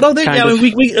 No,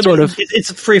 Sort of.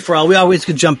 It's free for all. We always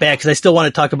could jump back because I still want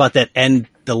to talk about that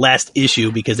the last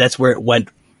issue because that's where it went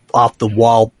off the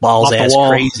wall, balls Off the ass wall.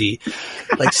 crazy.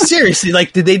 Seriously,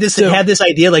 did they just have this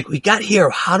idea? We got here,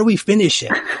 how do we finish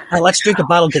it? Let's drink a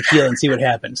bottle of tequila and see what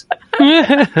happens.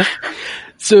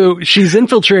 So she's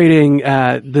infiltrating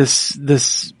this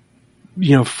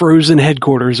frozen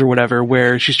headquarters or whatever,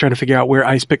 where she's trying to figure out where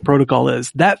Icepick Protocol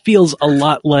is. That feels a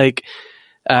lot like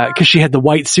because she had the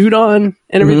white suit on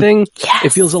and everything. Yes.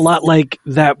 It feels a lot like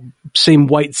that same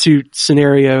white suit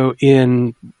scenario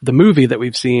in the movie that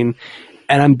we've seen.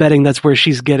 And I'm betting that's where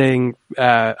she's getting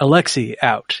Alexei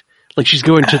out. She's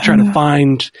going to try to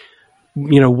find,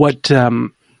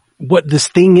 what this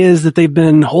thing is that they've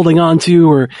been holding on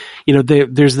to, or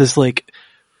there's this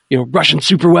Russian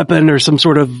super weapon or some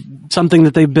sort of something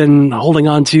that they've been holding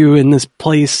on to in this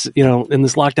place, in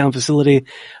this lockdown facility.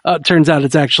 It turns out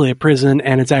it's actually a prison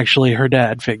and it's actually her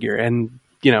dad figure. And,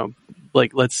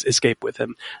 let's escape with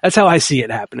him. That's how I see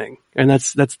it happening. And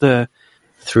that's the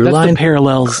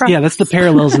parallels. Crux. Yeah, that's the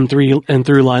parallels and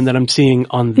through line that I'm seeing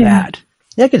on that.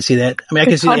 Yeah, I can see that. I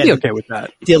can see I'd that. be okay with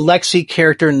that. The Alexei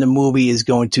character in the movie is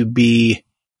going to be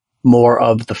more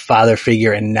of the father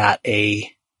figure and not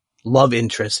a love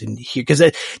interest in here because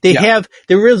there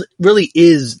really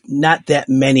is not that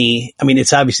many. I mean,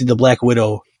 it's obviously the Black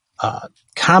Widow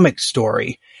comic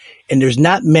story, and there's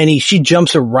not many. She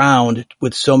jumps around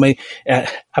with so many. I'm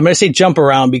going to say jump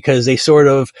around because they sort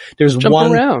of there's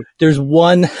one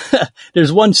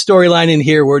storyline in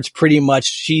here where it's pretty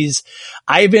much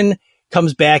Ivan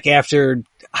comes back after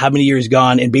how many years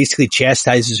gone and basically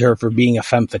chastises her for being a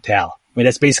femme fatale. I mean,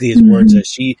 that's basically his words.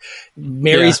 She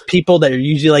marries people that are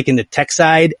usually in the tech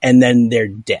side and then they're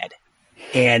dead.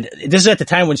 And this is at the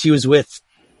time when she was with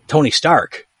Tony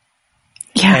Stark.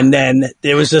 Yeah. And then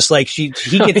it was just he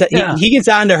gets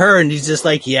onto her and he's just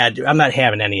like, yeah, dude, I'm not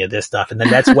having any of this stuff. And then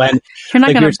that's when You're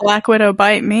not going to Black Widow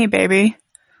bite me, baby.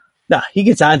 no, he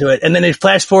gets onto it. And then it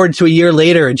flash forward to a year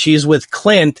later and she's with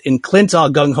Clint and Clint's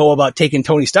all gung ho about taking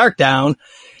Tony Stark down.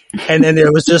 And then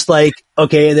it was just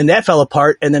okay. And then that fell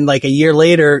apart. And then a year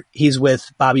later, he's with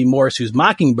Bobby Morse, who's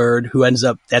Mockingbird, who ends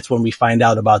up, that's when we find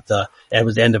out about that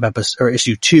was the end of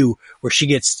issue 2, where she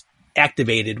gets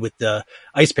activated with the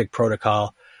Icepick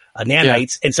Protocol.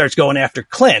 nanites and starts going after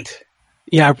Clint.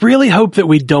 Yeah, I really hope that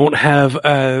we don't have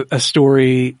a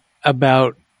story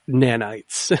about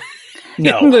nanites.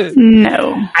 No,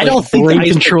 No. I don't think brain the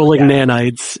iceberg- controlling yeah.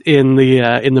 nanites in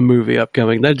the movie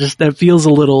upcoming. That feels a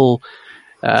little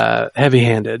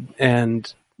heavy-handed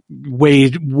and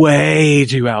way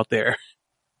too out there.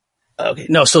 Okay,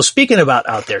 no. So speaking about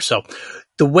out there, so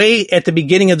the way at the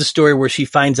beginning of the story where she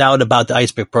finds out about the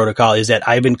iceberg protocol is that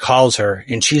Ivan calls her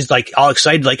and she's like all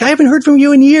excited, like I haven't heard from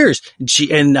you in years.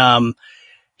 And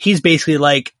he's basically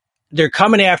like, they're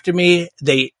coming after me.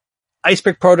 The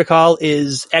iceberg protocol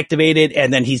is activated,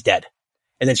 and then he's dead.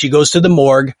 And then she goes to the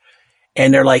morgue,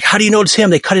 and they're like, "How do you know it's him?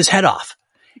 They cut his head off."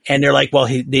 And they're like, "Well,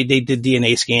 they did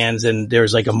DNA scans, and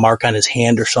there's like a mark on his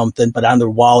hand or something, but on the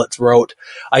wall it wrote,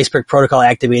 iceberg protocol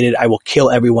activated. I will kill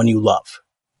everyone you love."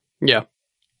 Yeah.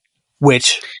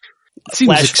 Which Seems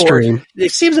flash forward, extreme.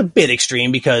 it seems a bit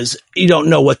extreme because you don't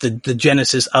know what the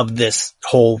genesis of this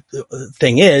whole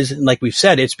thing is. And like we've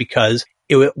said, it's because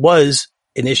it was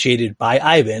initiated by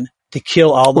Ivan to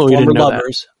kill all the Well, we former didn't know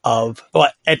lovers of,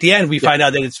 but at the end we find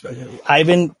out that it's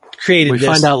Ivan created We this,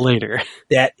 find out later.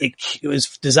 that it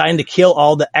was designed to kill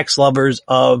all the ex-lovers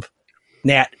of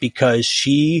Nat because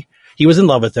he was in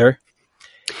love with her.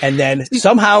 And then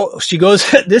somehow she goes,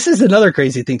 this is another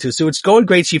crazy thing too. So it's going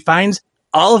great. She finds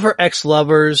all of her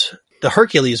ex-lovers. The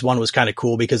Hercules one was kind of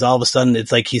cool because all of a sudden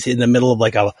it's like he's in the middle of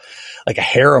like a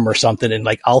harem or something, and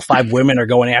like all 5 women are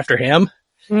going after him.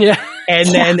 Yeah. And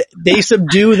then they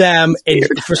subdue them. And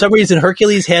for some reason,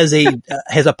 Hercules has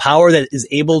a power that is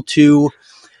able to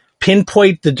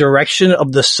pinpoint the direction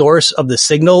of the source of the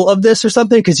signal of this or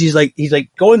something. Cause he's like,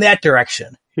 go in that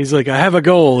direction. He's like, I have a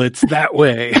goal. It's that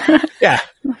way. Yeah.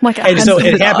 Like a And so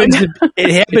handsome it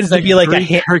dog. happens to be like a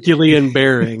Greek Herculean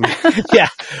bearing. yeah,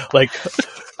 like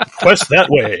quest that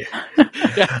way.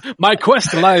 Yeah, my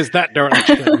quest lies that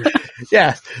direction.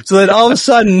 Yeah. So then all of a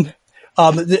sudden,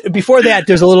 before that,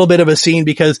 there's a little bit of a scene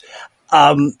because,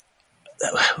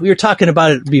 we were talking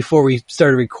about it before we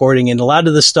started recording, and a lot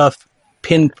of the stuff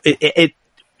it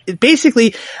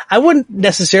basically, I wouldn't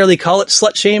necessarily call it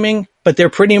slut shaming, but they're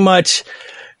pretty much,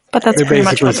 But that's They're pretty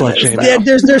much basically what it is. slut-shaming. yeah,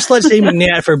 they're slut shaming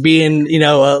Nat for being,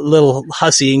 a little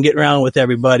hussy and getting around with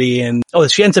everybody. And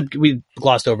she ends up, we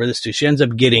glossed over this too. She ends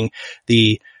up getting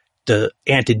the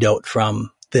antidote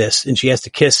from this, and she has to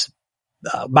kiss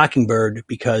Mockingbird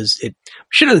because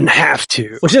She doesn't have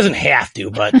to. well, she doesn't have to,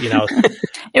 but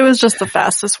It was just the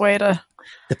fastest way to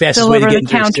the fastest way to deliver get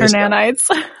the into his counter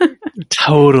system. nanites.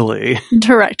 Totally.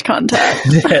 Direct contact.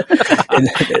 And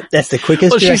that's the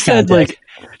quickest. Well, she direct said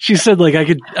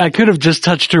contact. I could have just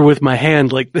touched her with my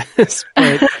hand like this,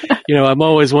 but I'm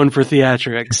always one for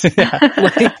theatrics.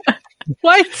 Like,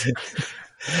 what?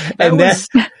 And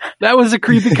That was a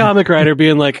creepy comic writer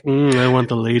being like, I want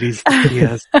the ladies to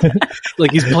kiss.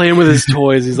 Like he's playing with his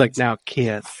toys. He's like, now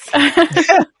kiss.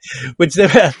 which,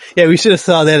 we should have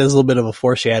saw that as a little bit of a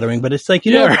foreshadowing, but it's like,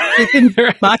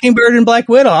 Right. Mockingbird and Black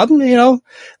Widow,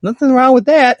 nothing wrong with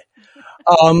that.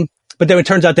 But then it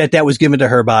turns out that was given to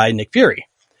her by Nick Fury.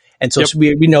 And so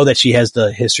we know that she has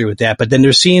the history with that, but then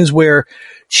there's scenes where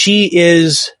she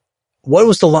is, what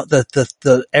was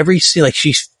the every scene, like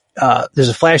there's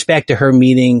a flashback to her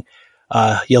meeting,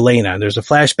 Yelena. There's a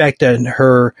flashback to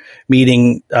her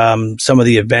meeting, some of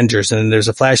the Avengers. And there's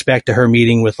a flashback to her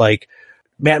meeting with like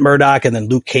Matt Murdock and then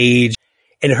Luke Cage.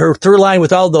 And her through line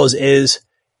with all those is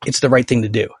it's the right thing to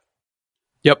do.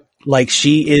 Yep. Like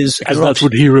she is, I Because don't know that's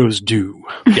what heroes do.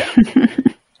 yeah,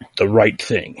 the right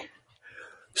thing.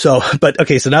 So, but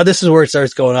okay, so now this is where it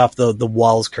starts going off the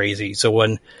walls crazy. So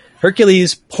when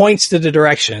Hercules points to the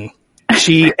direction,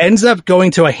 she ends up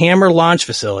going to a Hammer launch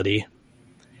facility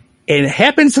and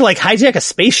happens to like hijack a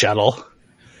space shuttle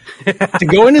to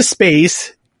go into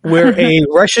space where a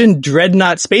Russian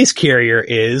dreadnought space carrier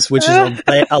is, which is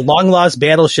a long lost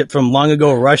battleship from long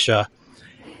ago Russia.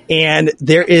 And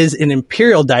there is an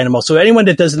Imperial Dynamo. So anyone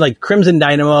that doesn't like Crimson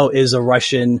Dynamo is a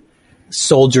Russian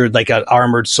soldier, like an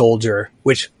armored soldier,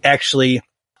 which actually,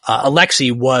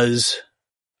 Alexei was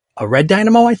a Red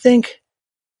Dynamo, I think,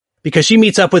 because she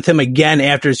meets up with him again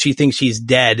after she thinks he's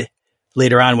dead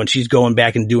later on when she's going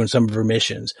back and doing some of her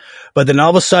missions. But then all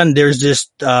of a sudden there's this,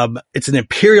 it's an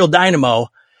Imperial Dynamo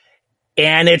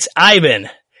and it's Ivan.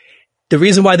 The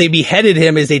reason why they beheaded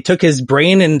him is they took his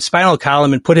brain and spinal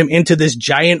column and put him into this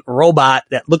giant robot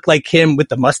that looked like him with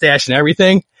the mustache and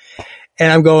everything. And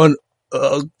I'm going,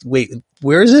 wait,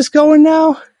 where is this going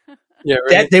now? Yeah,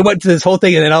 right. They went to this whole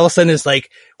thing and then all of a sudden it's like,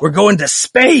 we're going to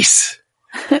space.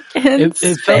 In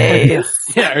It felt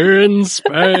like in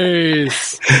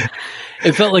space.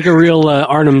 It felt like a real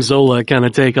Arnim Zola kind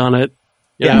of take on it.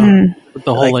 Yeah. know? With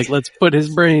the whole Like- let's put his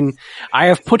brain. I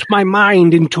have put my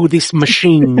mind into this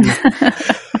machine.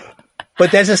 But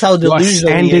that's just how You are delusional he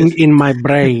standing is. in my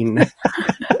brain.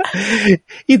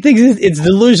 He thinks it's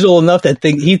delusional enough that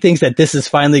he thinks that this is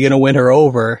finally going to win her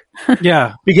over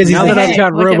Yeah, because he's now like, that I've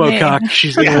got look at me. RoboCock,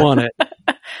 she's gonna want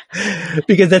it.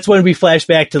 because that's when we flash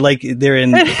back to like they're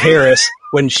in Paris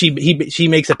when she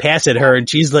makes a pass at her and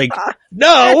she's like,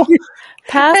 no.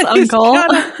 Pass, He's Uncle.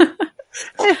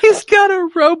 And he's got a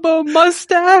robo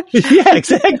mustache. Yeah,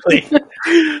 exactly.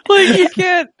 Like you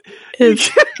can't. It's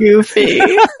goofy.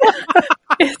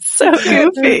 It's so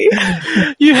goofy.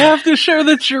 You have to show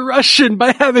that you're Russian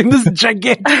by having this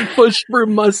gigantic push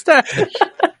broom mustache.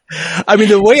 I mean,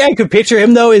 the way I could picture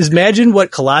him though is imagine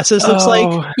what Colossus looks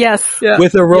like Yes. Yeah.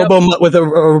 with a with a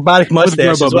robotic With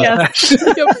mustache. robo as well.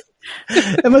 mustache. Yep.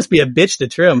 That must be a bitch to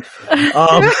trim.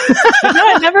 No,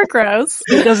 it never grows.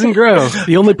 It doesn't grow.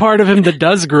 The only part of him that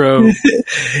does grow.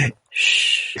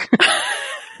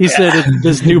 He said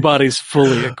this new body's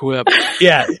fully equipped.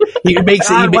 Yeah, he makes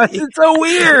God, why is it. it so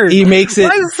weird? He makes it.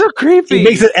 Why is it so creepy? He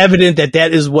makes it evident that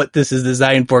is what this is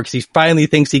designed for because he finally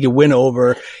thinks he can win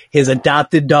over his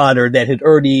adopted daughter that had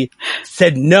already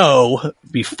said no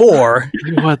before.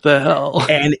 What the hell?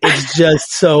 And it's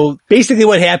just so basically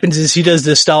what happens is she does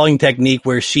this stalling technique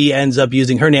where she ends up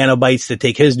using her nanobites to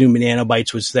take his new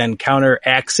nanobites, which then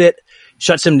counteracts it,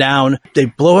 shuts him down. They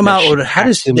blow him out. Or how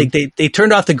does they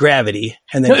turned off the gravity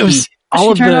and then It was all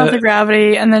She of turned off the the.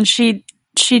 gravity and then she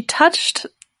touched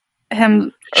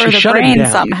him She or the shut him brain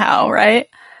down. somehow, right?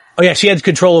 oh yeah, she had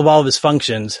control of all of his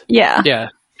functions. Yeah. Yeah,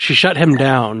 she shut him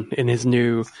down in his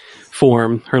new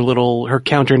form. Her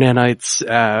counter nanites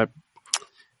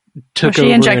took She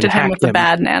over injected and him hacked with the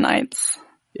bad nanites.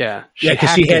 Yeah, Yeah, because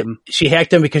hacked him. she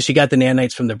hacked him because she got the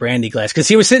nanites from the brandy glass. Because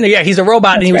he was sitting there, yeah, he's a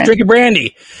robot and he was right. drinking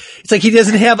brandy. It's like he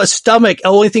doesn't have a stomach. The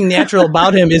only thing natural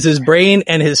about him is his brain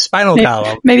and his spinal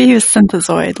column. Maybe he was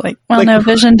synthezoid. Well, no,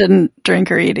 Vision didn't drink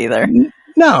or eat either.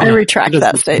 No, I retract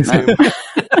that statement.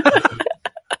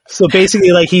 so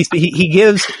basically, like he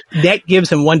gives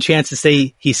him one chance to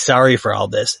say he's sorry for all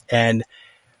this, and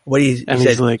what he And said,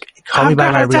 he's like, "Call me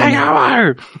by my real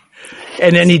name,"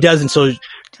 and then he doesn't. So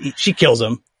she kills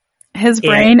him. His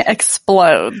brain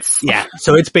explodes. Yeah,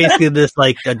 so it's basically this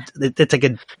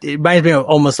it reminds me of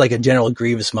almost like a General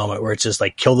Grievous moment where it's just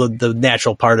like kill the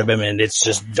natural part of him and it's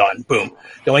just done. Boom.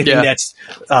 The only thing that's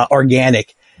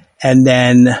organic, and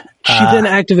then She then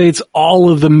activates all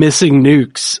of the missing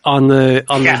nukes on the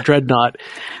dreadnought,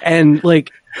 and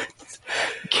like,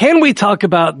 can we talk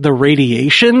about the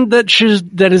radiation that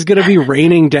is going to be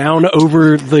raining down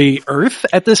over the Earth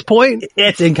at this point?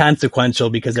 it's inconsequential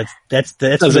because that's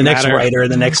the Doesn't next matter. writer,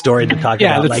 the next story to talk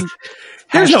Yeah, about. that's- Like,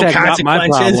 there's no Hashtag not my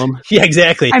consequences. problem. Yeah,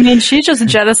 exactly. I mean, she just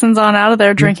jettisons on out of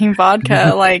there drinking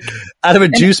vodka. Like, Out of a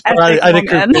juice bar, epic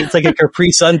woman. it's like a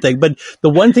Capri Sun thing. But the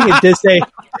one thing it did say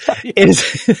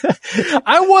is,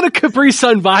 I want a Capri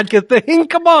Sun vodka thing.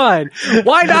 Come on.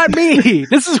 Why not me?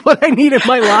 This is what I need in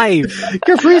my life.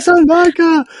 Capri Sun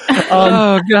vodka.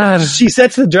 Oh, God. She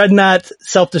sets the dreadnought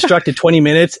self-destruct at 20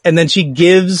 minutes, and then she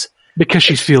gives, Because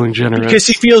she's feeling generous. because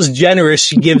she feels generous,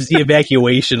 she gives the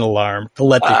evacuation alarm to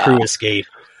let the crew escape.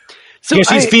 So Because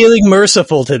she's feeling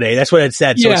merciful today. That's what it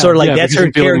said. So Yeah, it's sort of like yeah, that's because her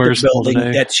I'm feeling character merciful building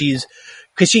today. that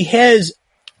because she has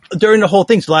during the whole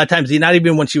thing. So a lot of times, not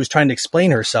even when she was trying to explain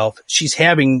herself, she's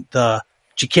having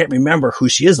she can't remember who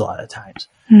she is a lot of times.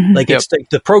 Like it's like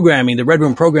the programming, the Red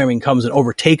Room programming comes and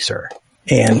overtakes her.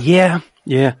 And Yeah.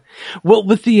 Well,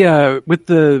 with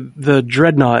the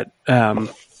dreadnought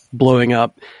blowing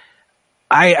up,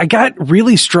 I got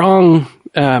really strong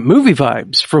movie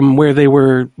vibes from where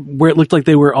it looked like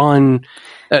they were on.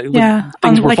 Things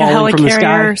on were like a falling from the sky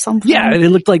helicarrier or something. Yeah, it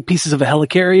looked like pieces of a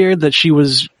helicarrier that she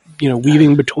was,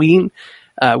 weaving between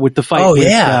with the fight. Oh, with,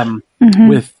 yeah.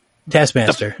 With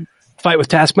Taskmaster. fight with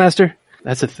Taskmaster.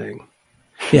 That's a thing.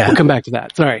 Yeah. We'll come back to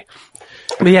that. Sorry.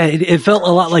 But yeah, it felt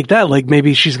a lot like that. Like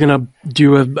maybe she's going to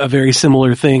do a very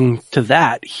similar thing to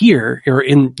that here, or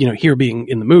in, here being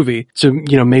in the movie. So,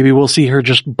 maybe we'll see her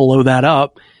just blow that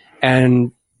up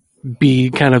and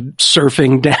be kind of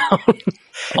surfing down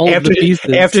all of the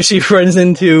pieces. After she runs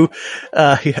into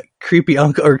creepy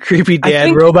uncle or creepy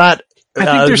dad robot. I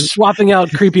think they're swapping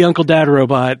out creepy Uncle Dad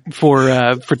robot for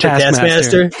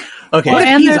Taskmaster. Okay. Well,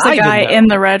 and He's there's a Ivan, guy though. in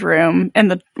the Red Room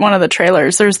in one of the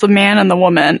trailers. There's the man and the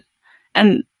woman.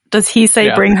 And does he say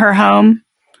Yeah. bring her home?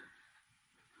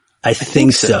 I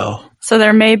think so. So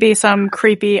there may be some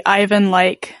creepy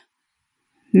Ivan-like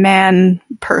man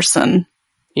person.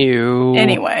 Ew.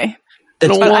 Anyway. I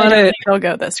don't But I want don't it. think he'll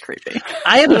go this creepy.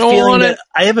 I have a don't feeling want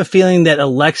that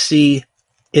Alexi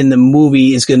in the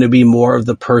movie is going to be more of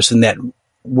the person that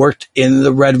worked in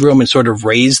the Red Room and sort of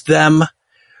raised them,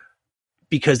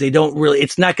 because they don't really,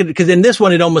 it's not good, because in this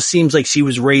one, it almost seems like she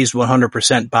was raised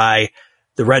 100% by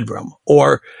the Red Room,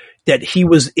 or that he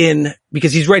was in,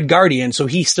 because he's Red Guardian. So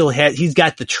he's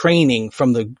got the training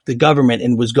from the government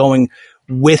and was going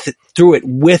through it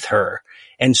with her.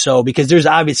 And so, because there's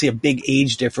obviously a big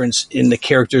age difference in the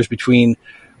characters between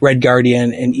Red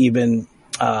Guardian and even,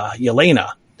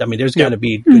 Yelena. I mean, there's got to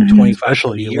be a good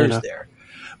 25 years there.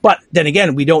 But then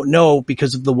again, we don't know,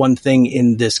 because of the one thing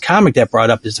in this comic that brought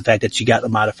up is the fact that she got a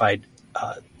modified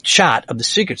shot of the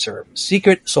secret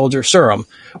soldier serum,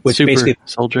 which super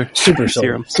soldier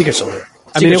serum. Secret soldier.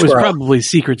 It was probably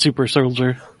secret super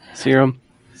soldier serum.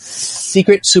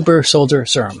 Secret super soldier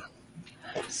serum.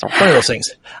 One of those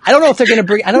things. I don't know if they're going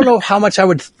to I don't know how much I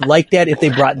would like that if they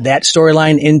brought that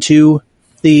storyline into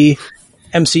the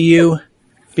MCU.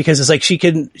 Because it's like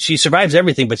she survives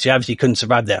everything, but she obviously couldn't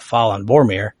survive that fall on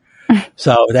Boromir.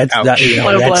 So that's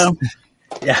blow.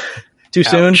 Yeah, too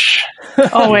soon.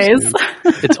 Always.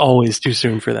 It's always too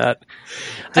soon for that.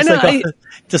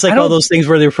 Just like all those things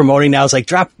where they're promoting now. It's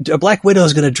like Black Widow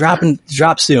is going to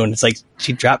drop soon. It's like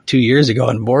she dropped 2 years ago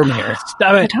on Boromir.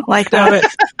 Stop it! I don't like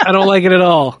that. I don't like it at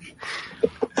all.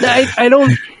 I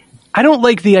don't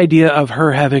like the idea of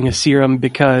her having a serum,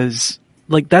 because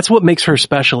like that's what makes her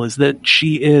special, is that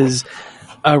she is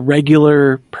a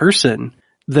regular person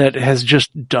that has just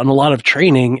done a lot of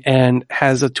training and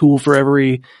has a tool for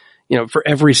every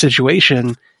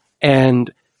situation.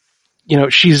 And,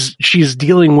 she's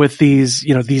dealing with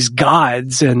these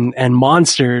gods and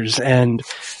monsters and,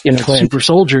 super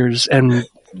soldiers and,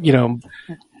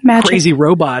 magic. Crazy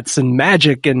robots and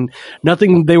magic and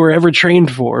nothing they were ever trained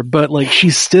for. But like,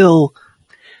 she's still,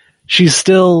 she's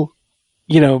still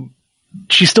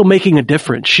making a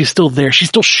difference. She's still there. She's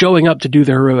still showing up to do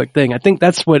the heroic thing. I think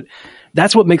that's what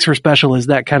makes her special, is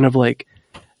that kind of like,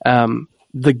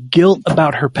 the guilt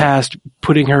about her past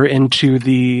putting her into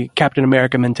the Captain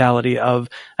America mentality of,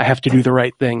 I have to do the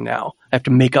right thing now. I have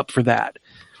to make up for that.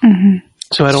 Mm-hmm.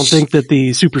 So I don't think that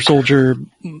the super soldier,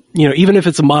 even if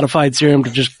it's a modified serum to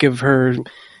just give her,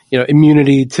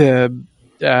 immunity to,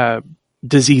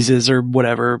 diseases or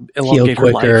whatever, elongate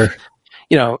her life.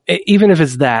 Even if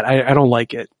it's that, I don't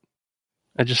like it.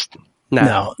 I just,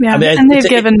 no. Yeah, and they've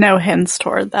given no hints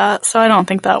toward that, so I don't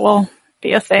think that will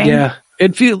be a thing. Yeah,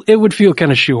 it would feel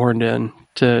kind of shoehorned in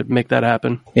to make that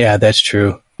happen. Yeah, that's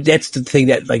true. That's the thing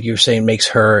that, like you were saying, makes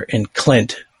her and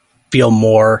Clint feel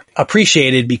more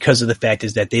appreciated, because of the fact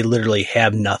is that they literally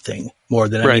have nothing more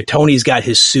than, I mean, Tony's got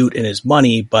his suit and his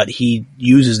money, but he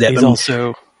uses that. He's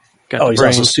also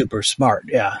super smart.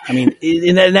 Yeah. I mean,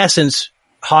 in essence,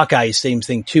 Hawkeye, same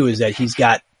thing too, is that he's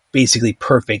got basically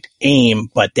perfect aim,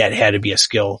 but that had to be a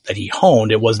skill that he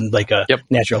honed. It wasn't like a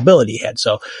natural ability he had.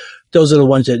 So those are the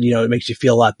ones that, it makes you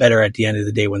feel a lot better at the end of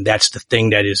the day, when that's the thing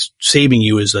that is saving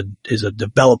you, is a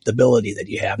developed ability that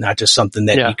you have, not just something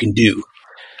that you can do.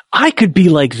 I could be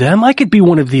like them. I could be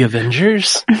one of the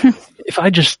Avengers. If I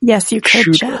just yes, you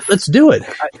could, Jeff. Let's do it.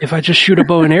 If I just shoot a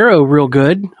bow and arrow real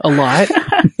good, a lot.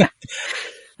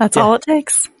 That's all it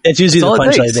takes. It's usually the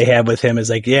punchline they have with him is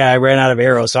like, I ran out of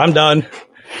arrows, so I'm done.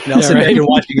 And I'll sit back and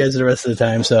watch you guys the rest of the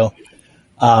time. So,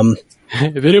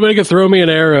 if anybody could throw me an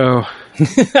arrow,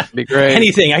 it'd be great.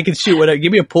 Anything. I can shoot whatever.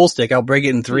 Give me a pool stick. I'll break it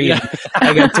in 3. Yeah.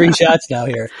 I got 3 shots now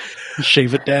here.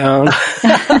 Shave it down.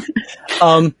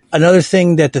 Another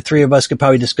thing that the three of us could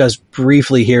probably discuss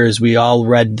briefly here is we all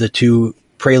read the 2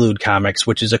 Prelude comics,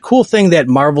 which is a cool thing that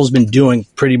Marvel's been doing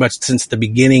pretty much since the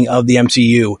beginning of the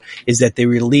MCU, is that they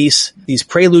release these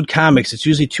Prelude comics. It's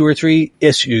usually 2 or 3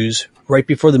 issues right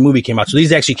before the movie came out. So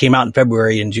these actually came out in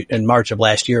February and March of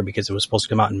last year, because it was supposed to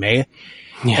come out in May.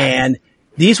 Yeah. And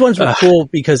these ones were cool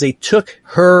because they took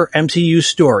her MCU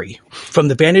story from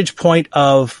the vantage point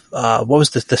of, what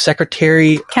was the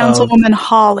secretary? Councilwoman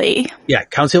Holly. Yeah,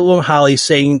 Councilwoman Holly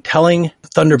telling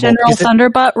Thunderbolt. General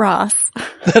Thunderbutt Ross.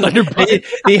 They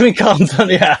even call him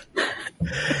Thunder, yeah.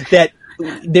 That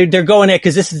they're going at,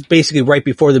 because this is basically right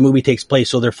before the movie takes place,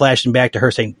 so they're flashing back to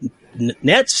her saying,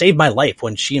 Nat saved my life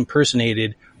when she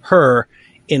impersonated her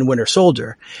in Winter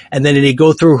Soldier. And then they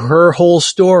go through her whole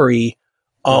story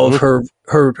of her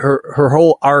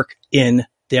whole arc in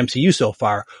the MCU so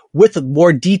far, with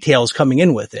more details coming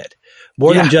in with it.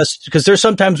 More than just, because there's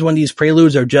sometimes when these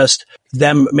preludes are just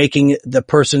them making the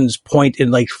person's point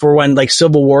in, like, for when like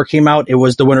Civil War came out, it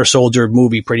was the Winter Soldier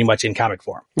movie pretty much in comic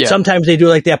form. Yeah. Sometimes they do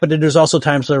like that, but then there's also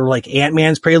times where like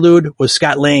Ant-Man's prelude was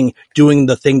Scott Lang doing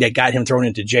the thing that got him thrown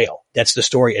into jail. That's the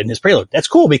story in his prelude. That's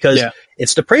cool because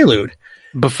it's the prelude.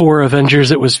 Before Avengers,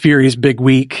 it was Fury's big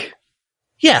week.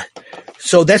 Yeah.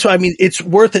 So that's why, I mean, it's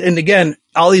worth it. And again,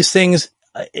 all these things,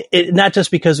 not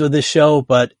just because of this show,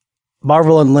 but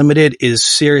Marvel Unlimited is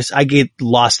serious. I get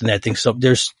lost in that thing. So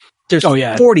there's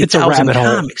 40,000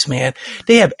 comics, man.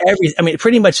 They have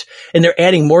pretty much, and they're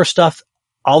adding more stuff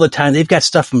all the time. They've got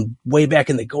stuff from way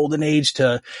back in the golden age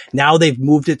to now they've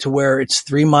moved it to where it's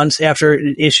 3 months after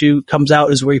an issue comes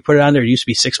out is where you put it on there. It used to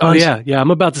be 6 months. Oh yeah. I'm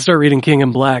about to start reading King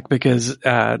in Black because,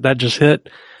 that just hit.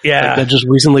 Yeah. Like, that just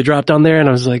recently dropped on there and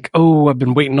I was like, oh, I've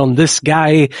been waiting on this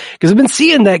guy because I've been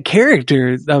seeing that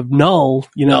character of Null,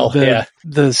 the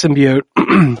symbiote.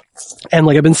 And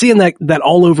like, I've been seeing that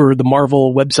all over the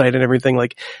Marvel website and everything.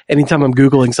 Like anytime I'm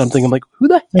Googling something, I'm like, who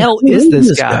the hell is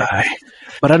this guy?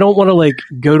 But I don't want to like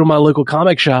go to my local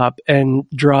comic shop and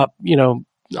drop,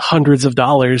 hundreds of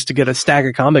dollars to get a stack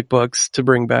of comic books to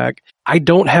bring back. I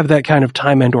don't have that kind of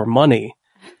time and or money.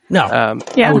 No.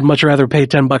 I would much rather pay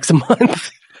 $10 a month.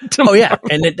 Oh yeah.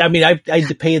 And I had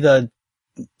to pay the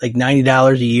like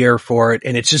 $90 a year for it.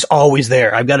 And it's just always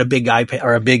there. I've got a big iPad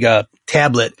or a big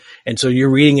tablet. And so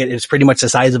you're reading it. It's pretty much the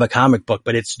size of a comic book,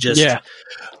 but it's just,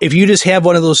 if you just have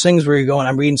one of those things where you're going,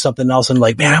 I'm reading something else and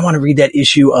like, man, I want to read that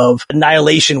issue of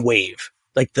Annihilation Wave,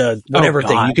 like the whatever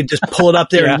thing. You could just pull it up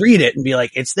there and read it and be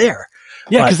like, it's there.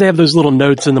 Yeah, because they have those little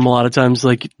notes in them a lot of times,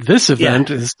 like this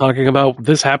event is talking about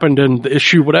this happened in the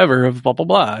issue whatever of blah blah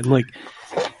blah. And like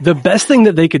the best thing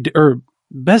that they could do, or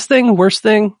best thing, worst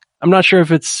thing, I'm not sure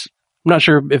if it's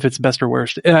best or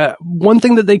worst. One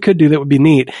thing that they could do that would be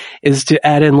neat is to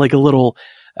add in like a little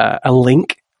a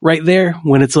link right there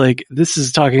when it's like this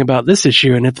is talking about this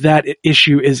issue, and if that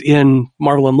issue is in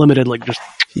Marvel Unlimited, like just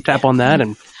tap on that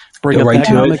and bring up that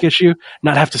comic issue,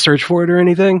 not have to search for it or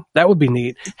anything. That would be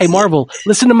neat. Hey, Marvel,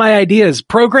 listen to my ideas.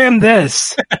 Program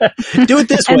this. Do it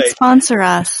this and way. Sponsor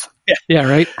us. Yeah,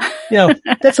 right?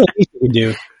 That's the least you can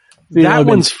do. That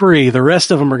one's free. The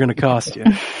rest of them are going to cost you.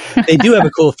 They do have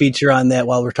a cool feature on that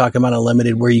while we're talking about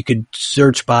Unlimited where you could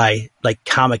search by like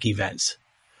comic events.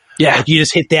 Yeah. Like you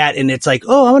just hit that and it's like,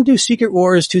 oh, I want to do Secret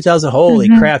Wars 2000. Holy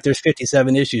crap, there's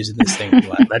 57 issues in this thing.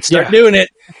 Let's start doing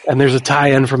it. And there's a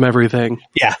tie-in from everything.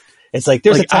 Yeah. It's like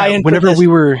there's a tie-in. Whenever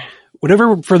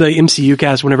for the MCU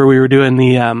cast, whenever we were doing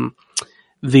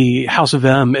the House of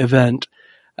M event,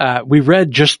 we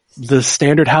read just the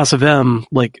standard House of M,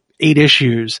 like 8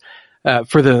 issues,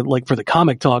 for the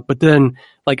comic talk. But then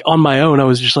like on my own, I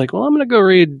was just like, well, I'm going to go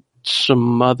read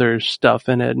some other stuff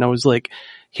in it. And I was like,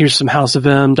 here's some House of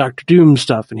M Doctor Doom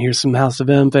stuff, and here's some House of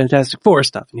M Fantastic Four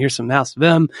stuff, and here's some House of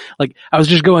M. Like I was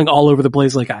just going all over the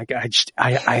place. Like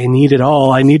I need it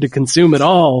all. I need to consume it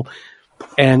all.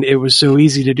 And it was so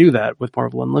easy to do that with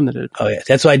Marvel Unlimited. Oh yeah.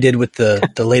 That's what I did with the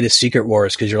latest Secret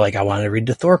Wars. Cause you're like, I want to read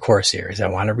the Thor Core series. I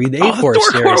want to read the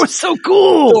A-Force series. Thor Core was so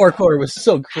cool. Thor Core was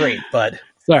so great, but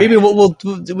maybe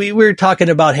we were talking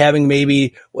about having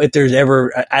maybe if there's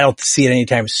ever, I don't see it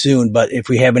anytime soon, but if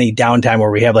we have any downtime where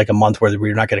we have like a month where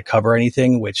we're not going to cover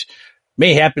anything, which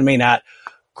may happen, may not,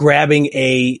 grabbing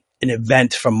an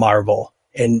event from Marvel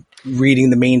and reading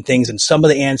the main things and some of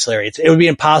the ancillary. It would be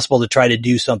impossible to try to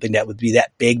do something that would be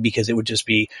that big because it would just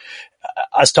be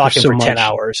us talking for 10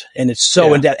 hours. And it's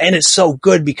so in depth and it's so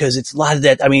good because it's a lot of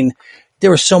that. I mean, there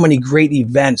were so many great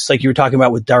events like you were talking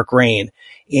about with Dark Reign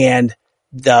and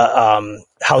the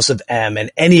House of M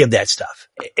and any of that stuff.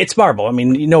 It's Marvel. I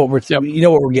mean, you know what we're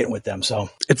getting with them. So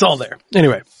it's all there.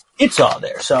 Anyway, it's all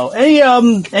there. So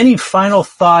any final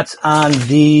thoughts on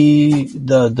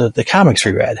the comics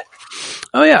we read?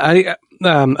 Oh yeah,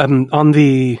 on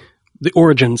the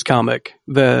Origins comic,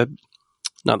 the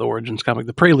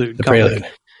Prelude comic,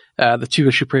 the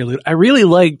 2-issue Prelude. I really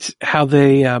liked how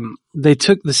they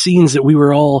took the scenes that we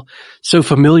were all so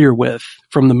familiar with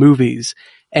from the movies,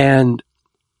 and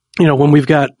when we've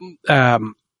got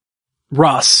Thunderbutt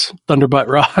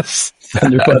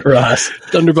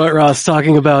Ross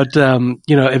talking about,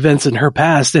 events in her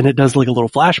past, and it does like a little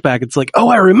flashback. It's like, oh,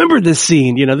 I remember this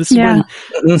scene. This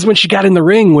is when she got in the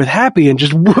ring with Happy and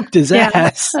just whooped his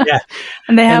ass. Yeah.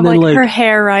 And they have like her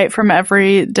hair right from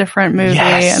every different movie,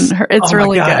 and it's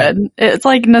really good. It's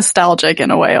like nostalgic in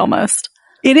a way almost.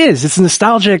 It is. It's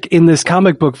nostalgic in this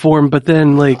comic book form, but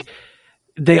then like,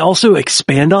 they also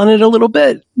expand on it a little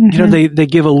bit. Mm-hmm. They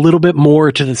give a little bit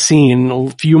more to the scene, a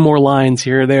few more lines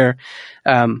here or there.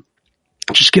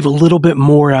 Just give a little bit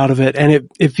more out of it. And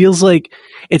it feels like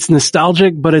it's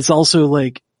nostalgic, but it's also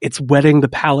like it's wetting the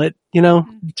palate,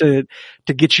 to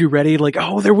get you ready. Like,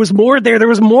 oh, there was more there. There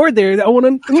was more there. I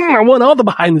want all the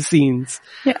behind the scenes.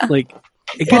 Yeah. Like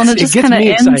it gets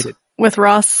me excited. With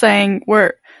Ross saying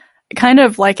we're kind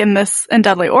of like in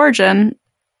Deadly Origin,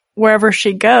 wherever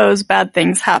she goes, bad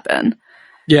things happen.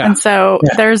 Yeah. And so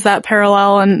there's that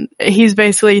parallel, and he's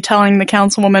basically telling the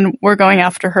councilwoman, we're going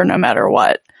after her no matter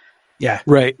what. Yeah.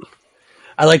 Right.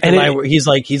 I like the line where he's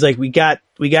like, we got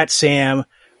Sam,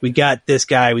 we got this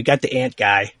guy, we got the ant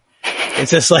guy.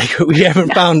 It's just like, we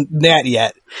haven't found Nat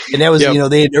yet. And that was,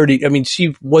 they had already, I mean,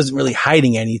 she wasn't really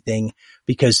hiding anything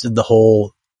because of the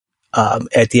whole,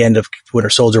 at the end of Winter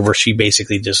Soldier where she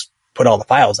basically just put all the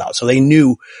files out. So they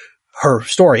knew her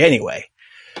story anyway.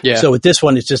 Yeah. So with this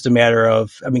one, it's just a matter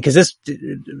of, I mean, cause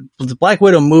the Black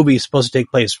Widow movie is supposed to take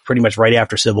place pretty much right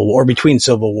after Civil War, or between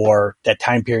Civil War, that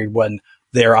time period when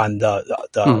they're on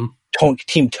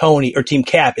Team Tony or Team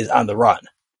Cap is on the run.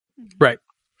 Right.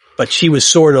 But she was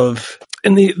sort of,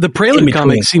 and the Prelude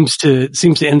comic seems to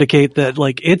indicate that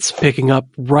like it's picking up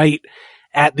right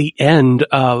at the end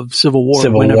of Civil War.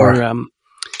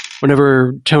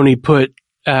 Whenever Tony put,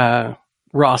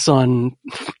 Ross on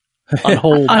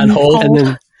hold,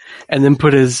 and then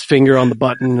put his finger on the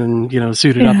button and,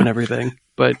 suited up and everything.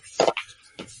 But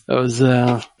that was,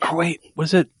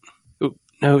 was it?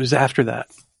 No, it was after that.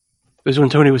 It was when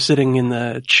Tony was sitting in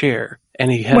the chair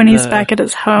and he had when he's back at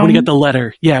his home. When he got the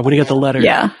letter. Yeah, when he got the letter.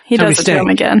 Yeah, he Tony does it to him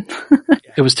again.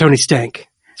 It was Tony Stank.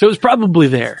 So it was probably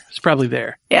there. It's probably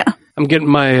there. Yeah. I'm getting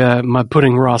my, my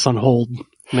putting Ross on hold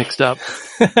mixed up.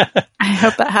 I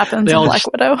hope that happens in Black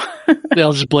Widow. They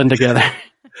all just blend together.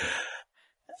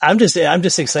 I'm just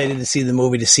excited to see the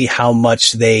movie, to see how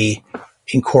much they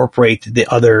incorporate the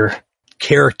other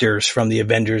characters from the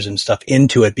Avengers and stuff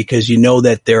into it, because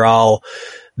that they're all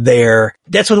there.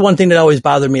 That's the one thing that always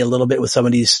bothered me a little bit with some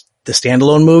of the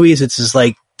standalone movies. It's just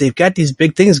like, they've got these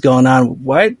big things going on.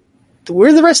 Why?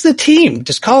 Where's the rest of the team?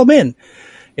 Just call them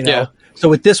in, Yeah. So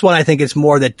with this one, I think it's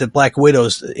more that the Black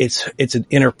Widow's, it's an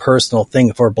interpersonal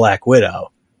thing for Black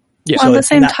Widow. Yeah. Well, at the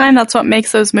same time, that's what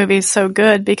makes those movies so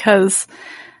good, because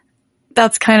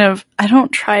that's kind of, I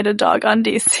don't try to dog on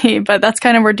DC, but that's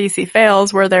kind of where DC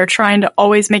fails, where they're trying to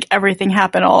always make everything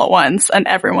happen all at once and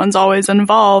everyone's always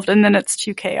involved, and then it's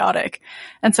too chaotic.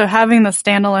 And so having the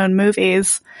standalone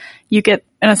movies, you get,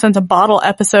 in a sense, a bottle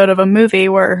episode of a movie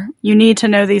where you need to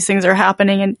know these things are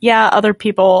happening, and yeah, other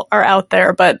people are out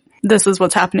there, but this is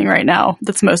what's happening right now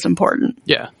that's most important.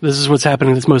 Yeah, this is what's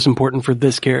happening that's most important for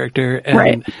this character. And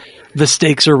right. The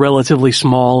stakes are relatively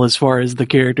small as far as the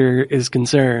character is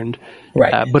concerned.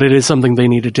 Right. But it is something they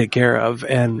need to take care of,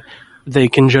 and they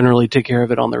can generally take care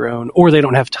of it on their own, or they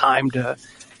don't have time to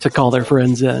call their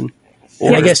friends in.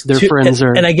 Or I guess their friends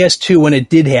are. And I guess too, when it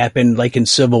did happen, like in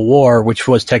Civil War, which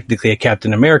was technically a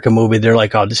Captain America movie, they're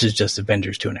like, oh, this is just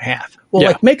Avengers 2.5. Well,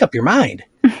 like, make up your mind.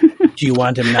 Do you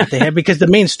want him not to have? Because the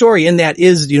main story in that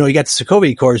is, you got the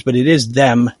Sokovia Accords, but it is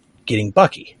them getting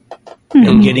Bucky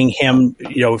and getting him,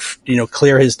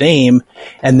 clear his name.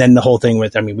 And then the whole thing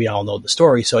with, I mean, we all know the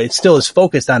story. So it still is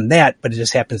focused on that, but it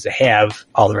just happens to have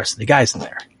all the rest of the guys in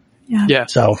there. Yeah.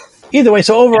 So either way,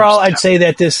 so overall, I'd say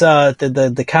that this,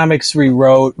 the comics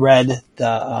read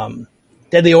the,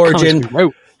 Deadly Origin.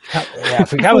 We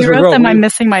wrote them, I'm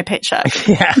missing my paycheck.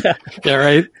 Yeah. Yeah,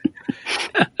 right.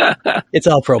 It's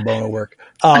all pro bono work.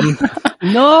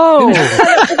 No,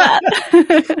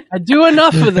 I do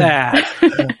enough of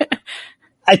that.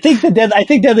 I think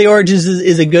Deadly Origins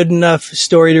is a good enough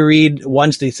story to read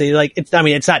once they say, like, it's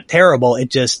not terrible.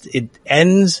 It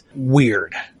ends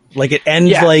weird. Like, it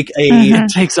ends like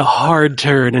it takes a hard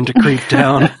turn into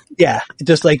Creeptown. Yeah.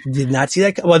 Just like, did not see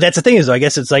that. Well, that's the thing is, I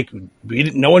guess it's like,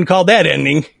 no one called that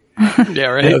ending. Yeah,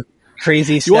 right.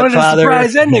 Crazy You wanted a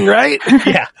surprise ending, right?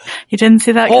 Yeah. You didn't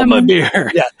see that Hold coming. my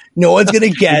beer. Yeah. No one's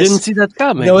going to guess. You didn't see that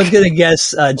coming. No one's going to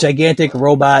guess gigantic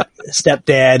robot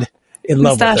stepdad in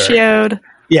love with her. Mustachioed.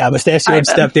 Yeah, mustachioed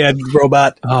stepdad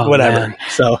robot, whatever. Man.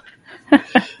 So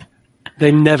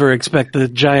they never expect the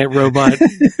giant robot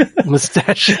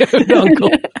mustachioed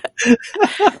uncle.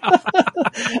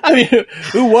 I mean,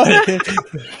 who would?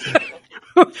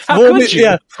 How could you?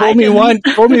 Yeah, fool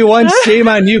me once, shame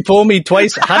on you. Fool me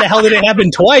twice. How the hell did it happen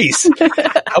twice?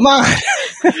 Come on.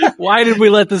 Why did we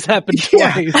let this happen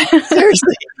twice?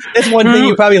 Seriously, that's one thing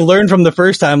you probably learned from the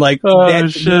first time. Like,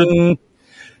 shit.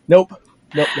 Nope.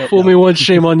 Fool me once,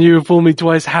 shame on you. Fool me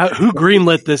twice. Who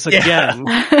greenlit this again?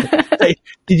 Hey,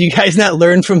 did you guys not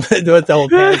learn from the whole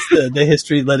past, the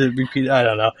history? Let it repeat. I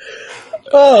don't know.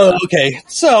 Oh, okay.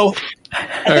 So,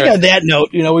 I think on that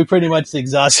note, we pretty much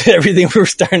exhausted everything. We're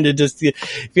starting to it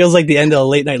feels like the end of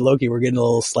Late Night Loki. We're getting a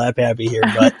little slap happy here,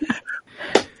 but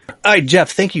all right,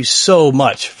 Jeff, thank you so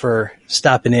much for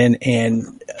stopping in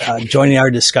and joining our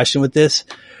discussion with this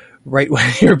right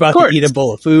when you're about to eat a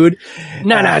bowl of food.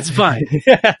 No, it's fine.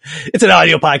 It's an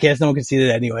audio podcast. No one can see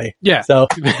that anyway. Yeah. So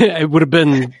it would have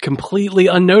been completely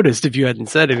unnoticed if you hadn't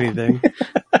said anything.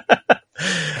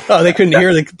 Oh, they couldn't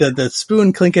hear the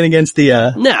spoon clinking against the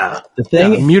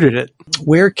thing. I muted it.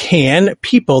 Where can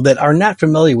people that are not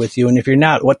familiar with you, and if you're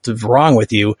not, what's wrong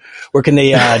with you, where can they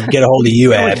get a hold of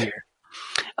you at?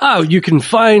 Oh, you can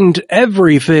find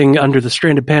everything under the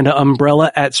Stranded Panda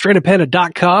umbrella at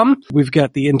strandedpanda.com. We've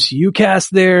got the MCU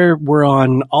cast there. We're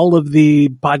on all of the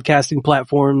podcasting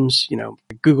platforms,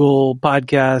 Google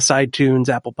Podcasts, iTunes,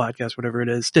 Apple Podcasts, whatever it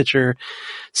is, Stitcher,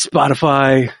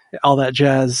 Spotify, all that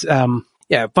jazz.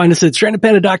 Find us at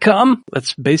strandedpanda.com.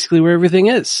 That's basically where everything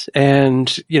is.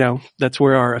 And, that's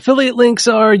where our affiliate links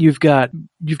are. You've got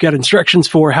instructions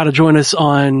for how to join us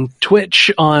on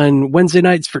Twitch on Wednesday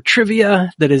nights for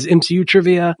trivia. That is MCU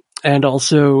trivia. And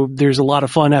also there's a lot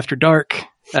of fun after dark,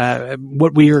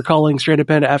 what we are calling Stranded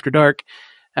Panda After Dark,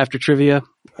 after trivia.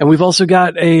 And we've also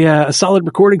got a solid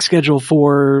recording schedule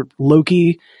for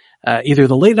Loki, either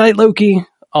the late night Loki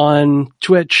on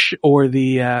Twitch or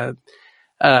the,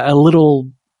 a little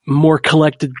more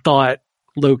collected thought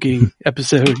Loki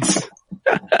episodes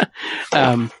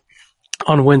on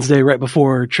Wednesday right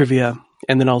before trivia,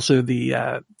 and then also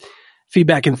the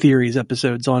feedback and theories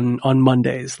episodes on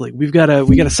Mondays. Like we got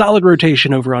a solid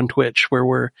rotation over on Twitch where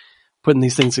we're putting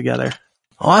these things together.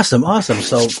 Awesome.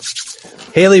 So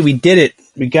Haley, we did it.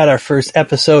 We got our first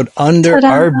episode under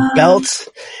our belts.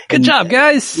 Good job,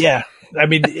 guys. Yeah. I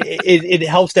mean, it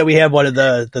helps that we have one of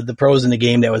the pros in the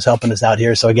game that was helping us out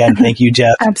here. So again, thank you,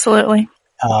 Jeff. Absolutely.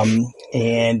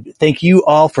 And thank you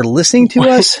all for listening to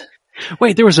us.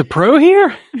 Wait, there was a pro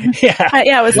here? Yeah.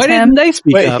 Yeah, it was Why Tim. didn't they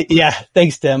speak up? Yeah.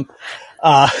 Thanks, Tim.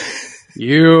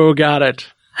 You got it.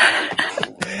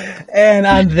 And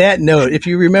on that note, if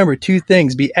you remember two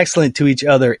things, be excellent to each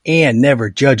other and never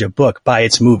judge a book by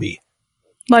its movie.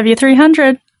 Love you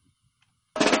 300.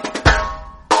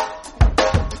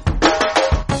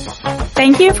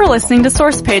 Thank you for listening to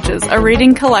Source Pages, a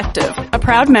reading collective, a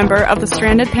proud member of the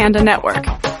Stranded Panda Network.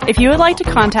 If you would like to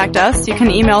contact us, you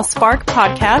can email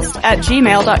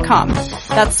sparkpodcast@gmail.com.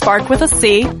 That's Spark with a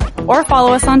C, or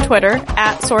follow us on Twitter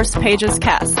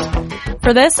 @SourcePagesCast.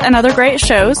 For this and other great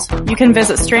shows, you can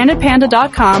visit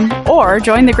strandedpanda.com or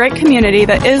join the great community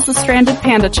that is the Stranded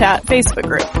Panda Chat Facebook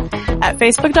group at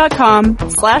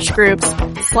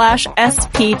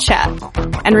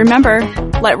facebook.com/groups/SPChat. And remember,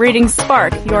 let reading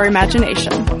spark your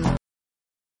imagination.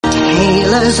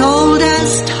 Tale as old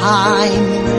as time.